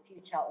the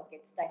future or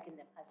get stuck in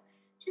the past.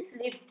 Just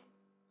live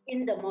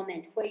in the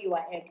moment where you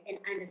are at and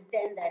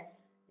understand that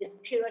this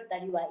period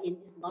that you are in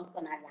is not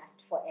going to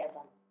last forever,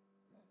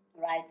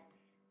 right?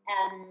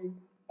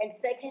 And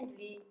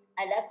secondly,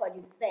 I like what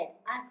you've said.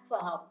 Ask for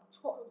help.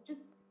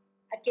 Just,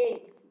 again,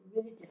 it's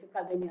really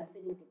difficult when you're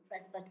feeling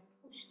depressed, but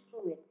push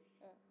through it.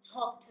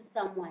 Talk to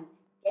someone.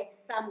 Get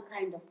some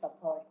kind of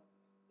support.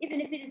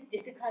 Even if it is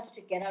difficult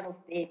to get out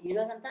of bed,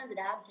 sometimes it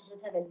helps to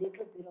just have a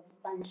little bit of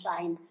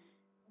sunshine,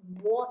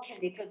 walk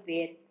a little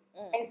bit.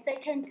 And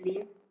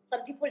secondly,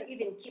 some people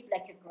even keep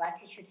like a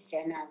gratitude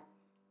journal,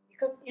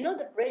 because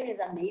the brain is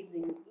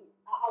amazing.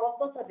 Our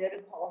thoughts are very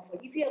powerful.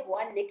 If you have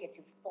one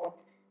negative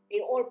thought,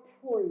 they all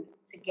pull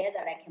together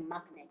like a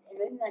magnet. And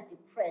when you are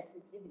depressed,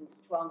 it's even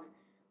stronger.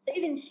 So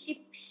even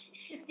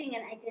shifting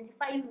and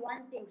identifying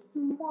one thing,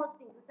 small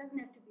things, it doesn't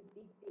have to be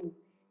big things.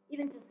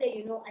 Even to say,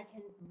 I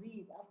can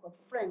breathe, I've got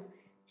friends.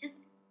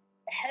 Just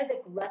have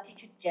a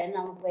gratitude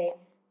journal where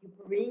you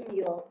bring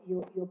your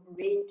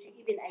brain to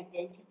even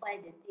identify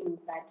the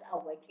things that are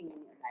working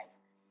in your life.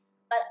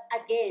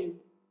 But again,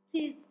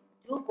 please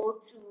do go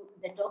to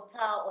the doctor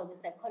or the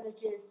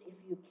psychologist if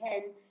you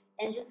can,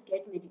 and just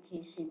get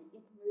medication.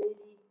 It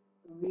really,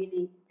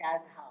 really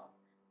does help.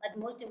 But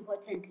most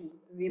importantly,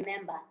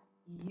 remember,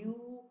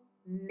 you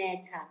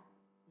matter.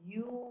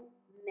 You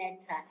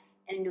matter,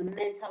 and your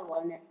mental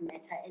wellness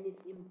matter, and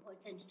it's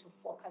important to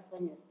focus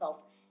on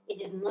yourself.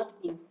 It is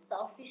not being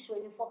selfish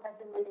when you're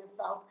focusing on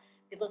yourself,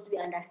 because we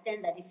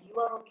understand that if you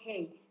are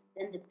okay,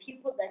 then the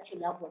people that you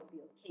love will be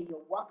okay,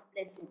 your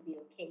workplace will be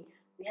okay.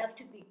 We have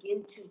to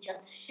begin to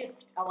just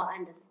shift our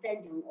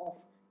understanding of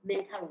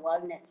mental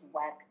wellness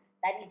work,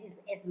 that it is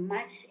as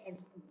much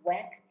as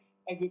work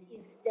as it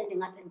is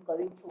standing up and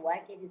going to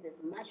work. It is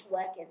as much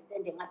work as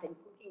standing up and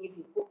cooking if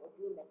you cook, or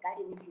doing the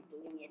garden if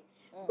you're doing it.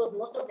 Because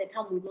most of the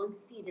time we don't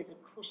see it as a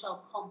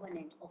crucial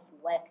component of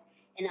work,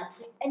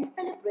 and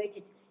celebrate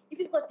it. If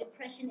you've got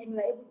depression and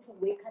you're able to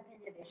wake up and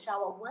have a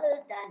shower,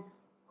 well done.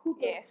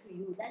 Kudos to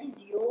you. That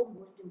is your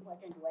most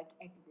important work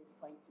at this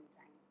point in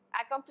time.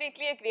 I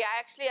completely agree.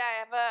 I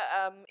have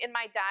a, in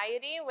my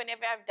diary,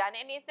 whenever I've done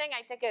anything,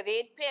 I take a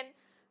red pen.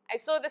 I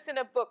saw this in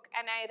a book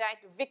and I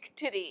write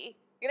victory.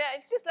 You know,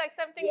 it's just like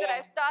something that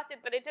I started,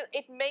 but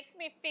it makes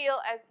me feel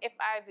as if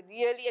I've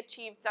really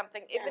achieved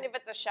something, even if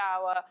it's a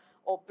shower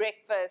or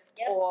breakfast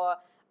or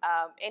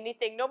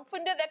anything.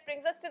 Nomfundo, that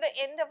brings us to the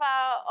end of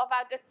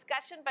our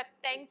discussion, but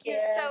thank you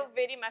so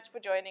very much for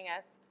joining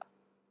us.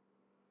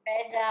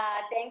 Pleasure.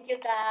 Thank you,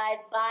 guys.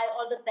 Bye.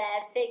 All the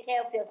best. Take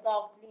care of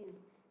yourself,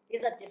 please.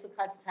 These are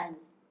difficult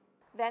times.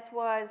 That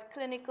was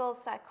clinical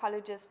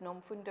psychologist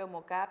Nomfundo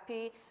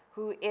Mogapi,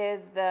 who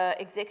is the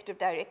executive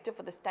director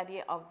for the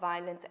study of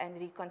violence and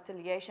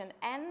reconciliation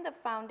and the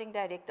founding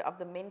director of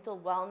the Mental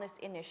Wellness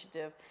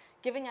Initiative,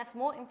 giving us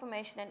more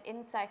information and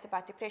insight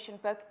about depression,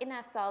 both in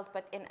ourselves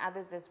but in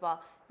others as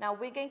well. Now,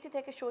 we're going to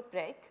take a short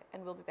break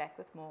and we'll be back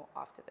with more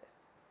after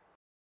this.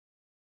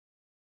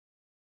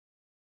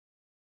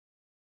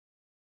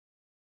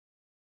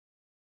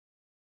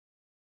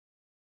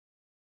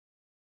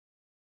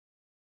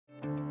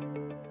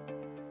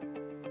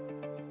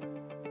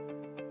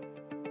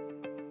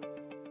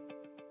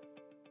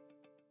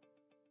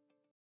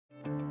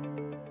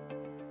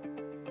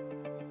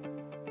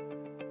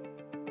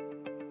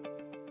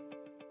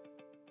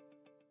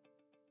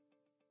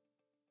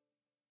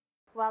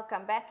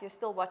 Welcome back. You're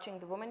still watching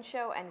The Womxn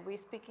Show, and we're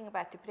speaking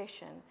about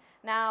depression.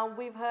 Now,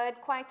 we've heard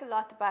quite a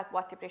lot about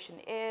what depression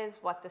is,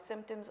 what the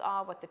symptoms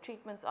are, what the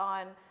treatments are,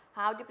 and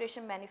how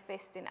depression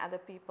manifests in other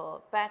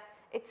people. But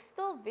it's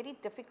still very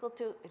difficult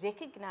to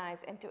recognize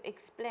and to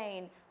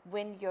explain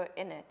when you're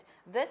in it.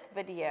 This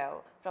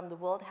video from the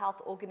World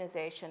Health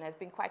Organization has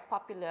been quite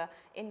popular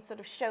in sort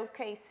of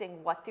showcasing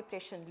what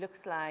depression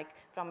looks like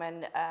from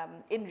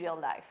in real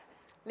life.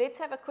 Let's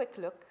have a quick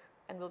look,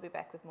 and we'll be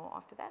back with more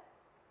after that.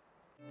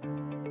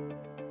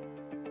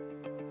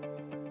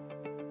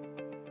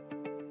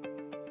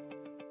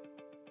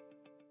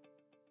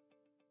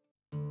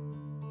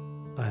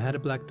 I had a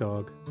black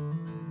dog.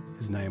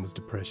 His name was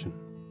Depression.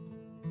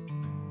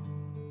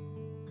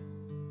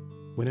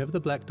 Whenever the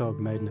black dog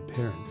made an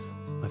appearance,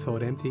 I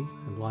felt empty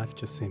and life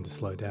just seemed to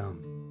slow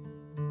down.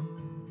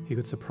 He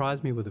could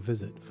surprise me with a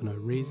visit for no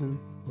reason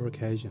or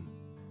occasion.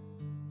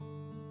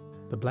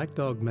 The black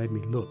dog made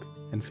me look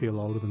and feel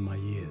older than my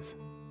years.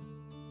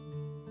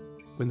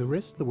 When the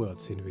rest of the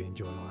world seemed to be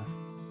enjoying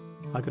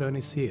life, I could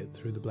only see it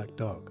through the black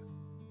dog.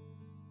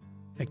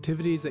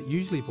 Activities that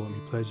usually brought me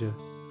pleasure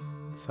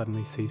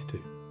suddenly ceased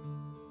to.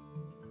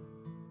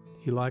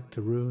 He liked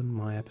to ruin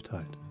my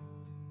appetite.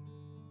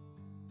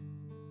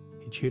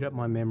 He chewed up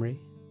my memory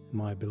and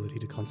my ability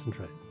to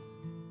concentrate.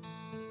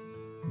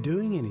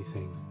 Doing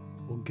anything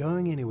or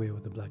going anywhere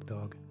with the black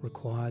dog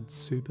required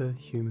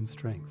superhuman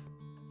strength.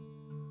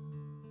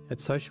 At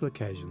social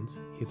occasions,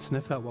 he'd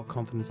sniff out what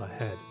confidence I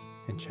had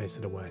and chase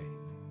it away.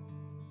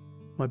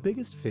 My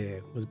biggest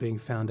fear was being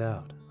found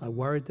out. I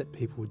worried that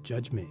people would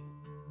judge me.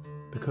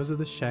 Because of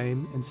the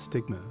shame and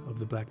stigma of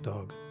the black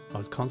dog, I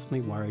was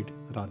constantly worried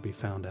that I'd be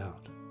found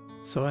out.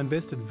 So I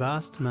invested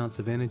vast amounts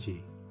of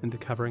energy into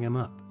covering him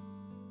up.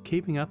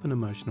 Keeping up an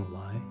emotional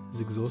lie is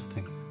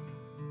exhausting.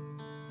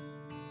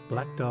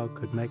 Black dog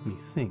could make me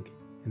think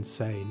and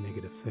say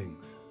negative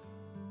things.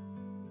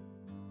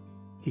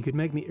 He could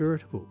make me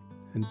irritable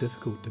and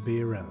difficult to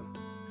be around.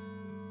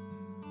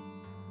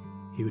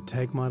 He would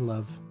take my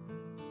love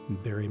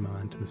and bury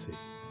my intimacy.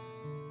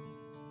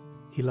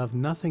 He loved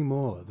nothing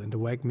more than to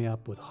wake me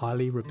up with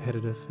highly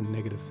repetitive and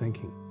negative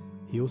thinking.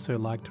 He also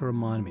liked to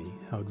remind me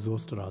how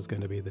exhausted I was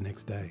going to be the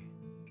next day.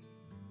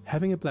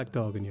 Having a black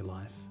dog in your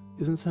life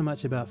isn't so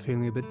much about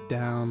feeling a bit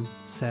down,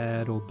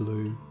 sad or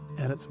blue.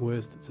 At its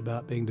worst, it's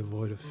about being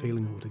devoid of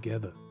feeling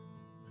altogether.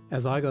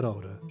 As I got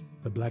older,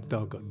 the black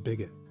dog got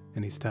bigger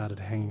and he started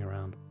hanging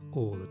around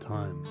all the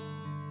time.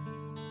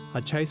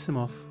 I'd chase him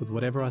off with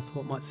whatever I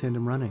thought might send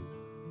him running.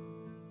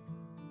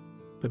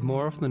 But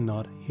more often than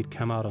not, he'd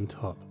come out on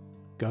top.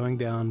 Going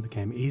down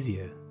became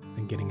easier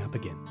than getting up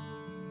again.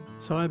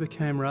 So I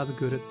became rather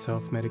good at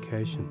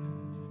self-medication,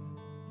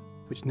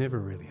 which never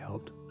really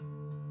helped.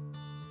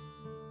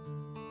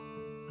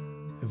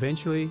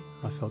 Eventually,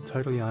 I felt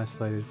totally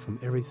isolated from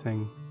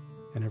everything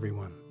and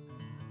everyone.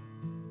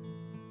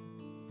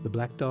 The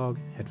black dog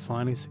had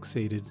finally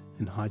succeeded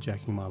in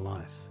hijacking my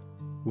life.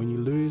 When you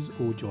lose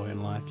all joy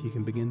in life, you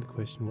can begin to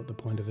question what the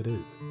point of it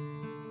is.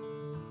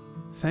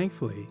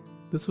 Thankfully,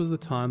 this was the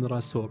time that I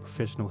sought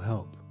professional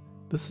help.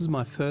 This was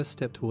my first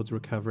step towards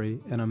recovery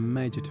and a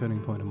major turning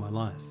point in my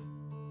life.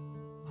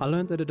 I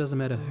learned that it doesn't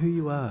matter who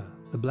you are,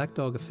 the black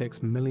dog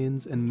affects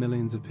millions and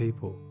millions of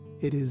people.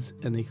 It is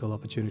an equal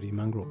opportunity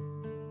mongrel.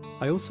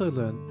 I also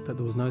learned that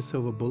there was no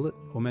silver bullet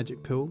or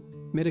magic pill.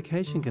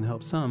 Medication can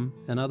help some,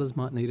 and others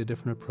might need a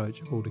different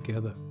approach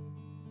altogether.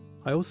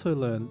 I also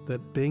learned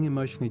that being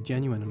emotionally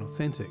genuine and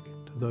authentic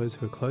to those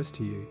who are close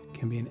to you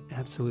can be an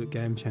absolute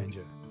game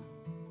changer.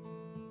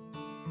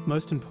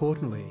 Most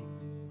importantly,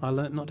 I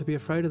learnt not to be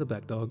afraid of the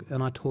black dog,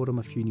 and I taught him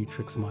a few new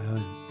tricks of my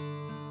own.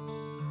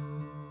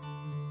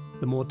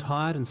 The more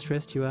tired and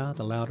stressed you are,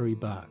 the louder he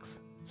barks,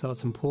 so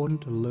it's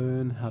important to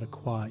learn how to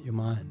quiet your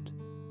mind.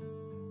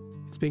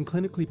 It's been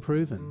clinically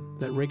proven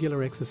that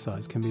regular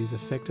exercise can be as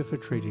effective for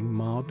treating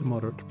mild to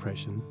moderate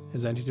depression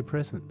as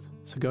antidepressants,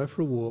 so go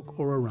for a walk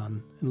or a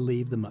run and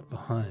leave the mutt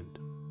behind.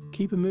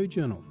 Keep a mood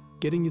journal.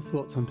 Getting your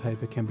thoughts on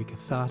paper can be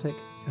cathartic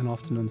and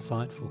often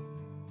insightful.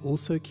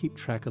 Also keep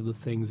track of the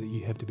things that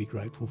you have to be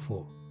grateful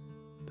for.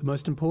 The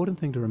most important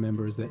thing to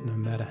remember is that no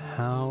matter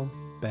how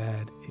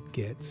bad it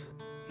gets,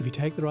 if you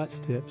take the right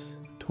steps,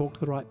 talk to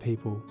the right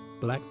people,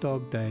 black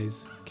dog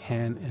days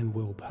can and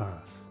will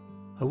pass.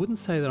 I wouldn't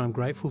say that I'm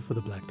grateful for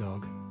the black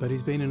dog, but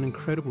he's been an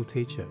incredible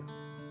teacher.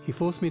 He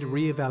forced me to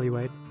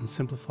reevaluate and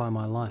simplify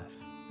my life.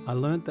 I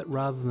learnt that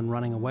rather than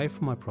running away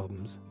from my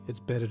problems, it's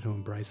better to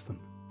embrace them.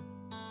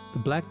 The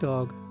black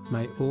dog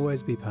may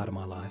always be part of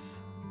my life,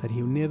 but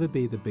he'll never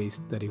be the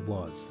beast that he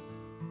was.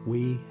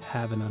 We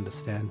have an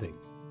understanding.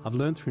 I've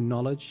learned through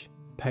knowledge,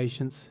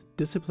 patience,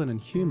 discipline and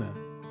humour,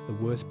 the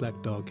worst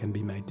black dog can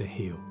be made to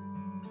heal.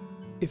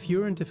 If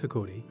you're in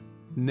difficulty,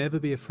 never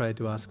be afraid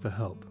to ask for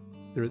help.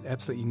 There is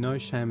absolutely no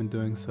shame in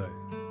doing so.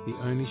 The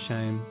only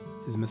shame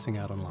is missing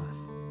out on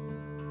life.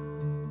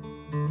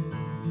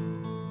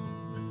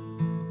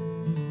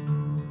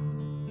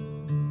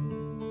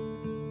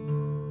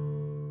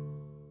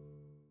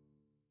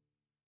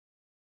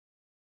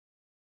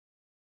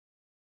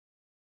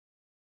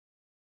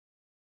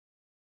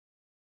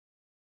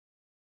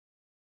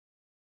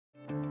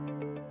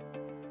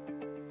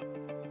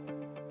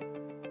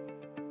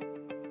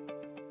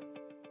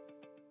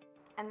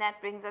 And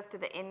that brings us to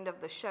the end of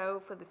the show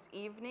for this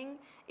evening.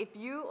 If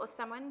you or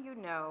someone you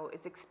know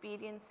is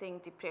experiencing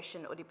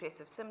depression or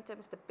depressive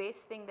symptoms, the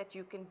best thing that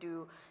you can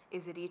do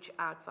is reach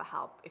out for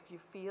help. If you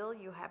feel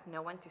you have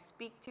no one to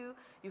speak to,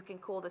 you can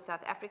call the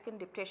South African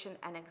Depression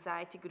and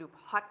Anxiety Group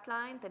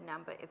hotline. The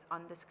number is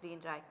on the screen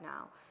right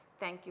now.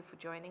 Thank you for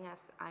joining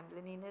us. I'm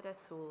Lenina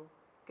Rasool.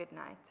 Good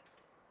night.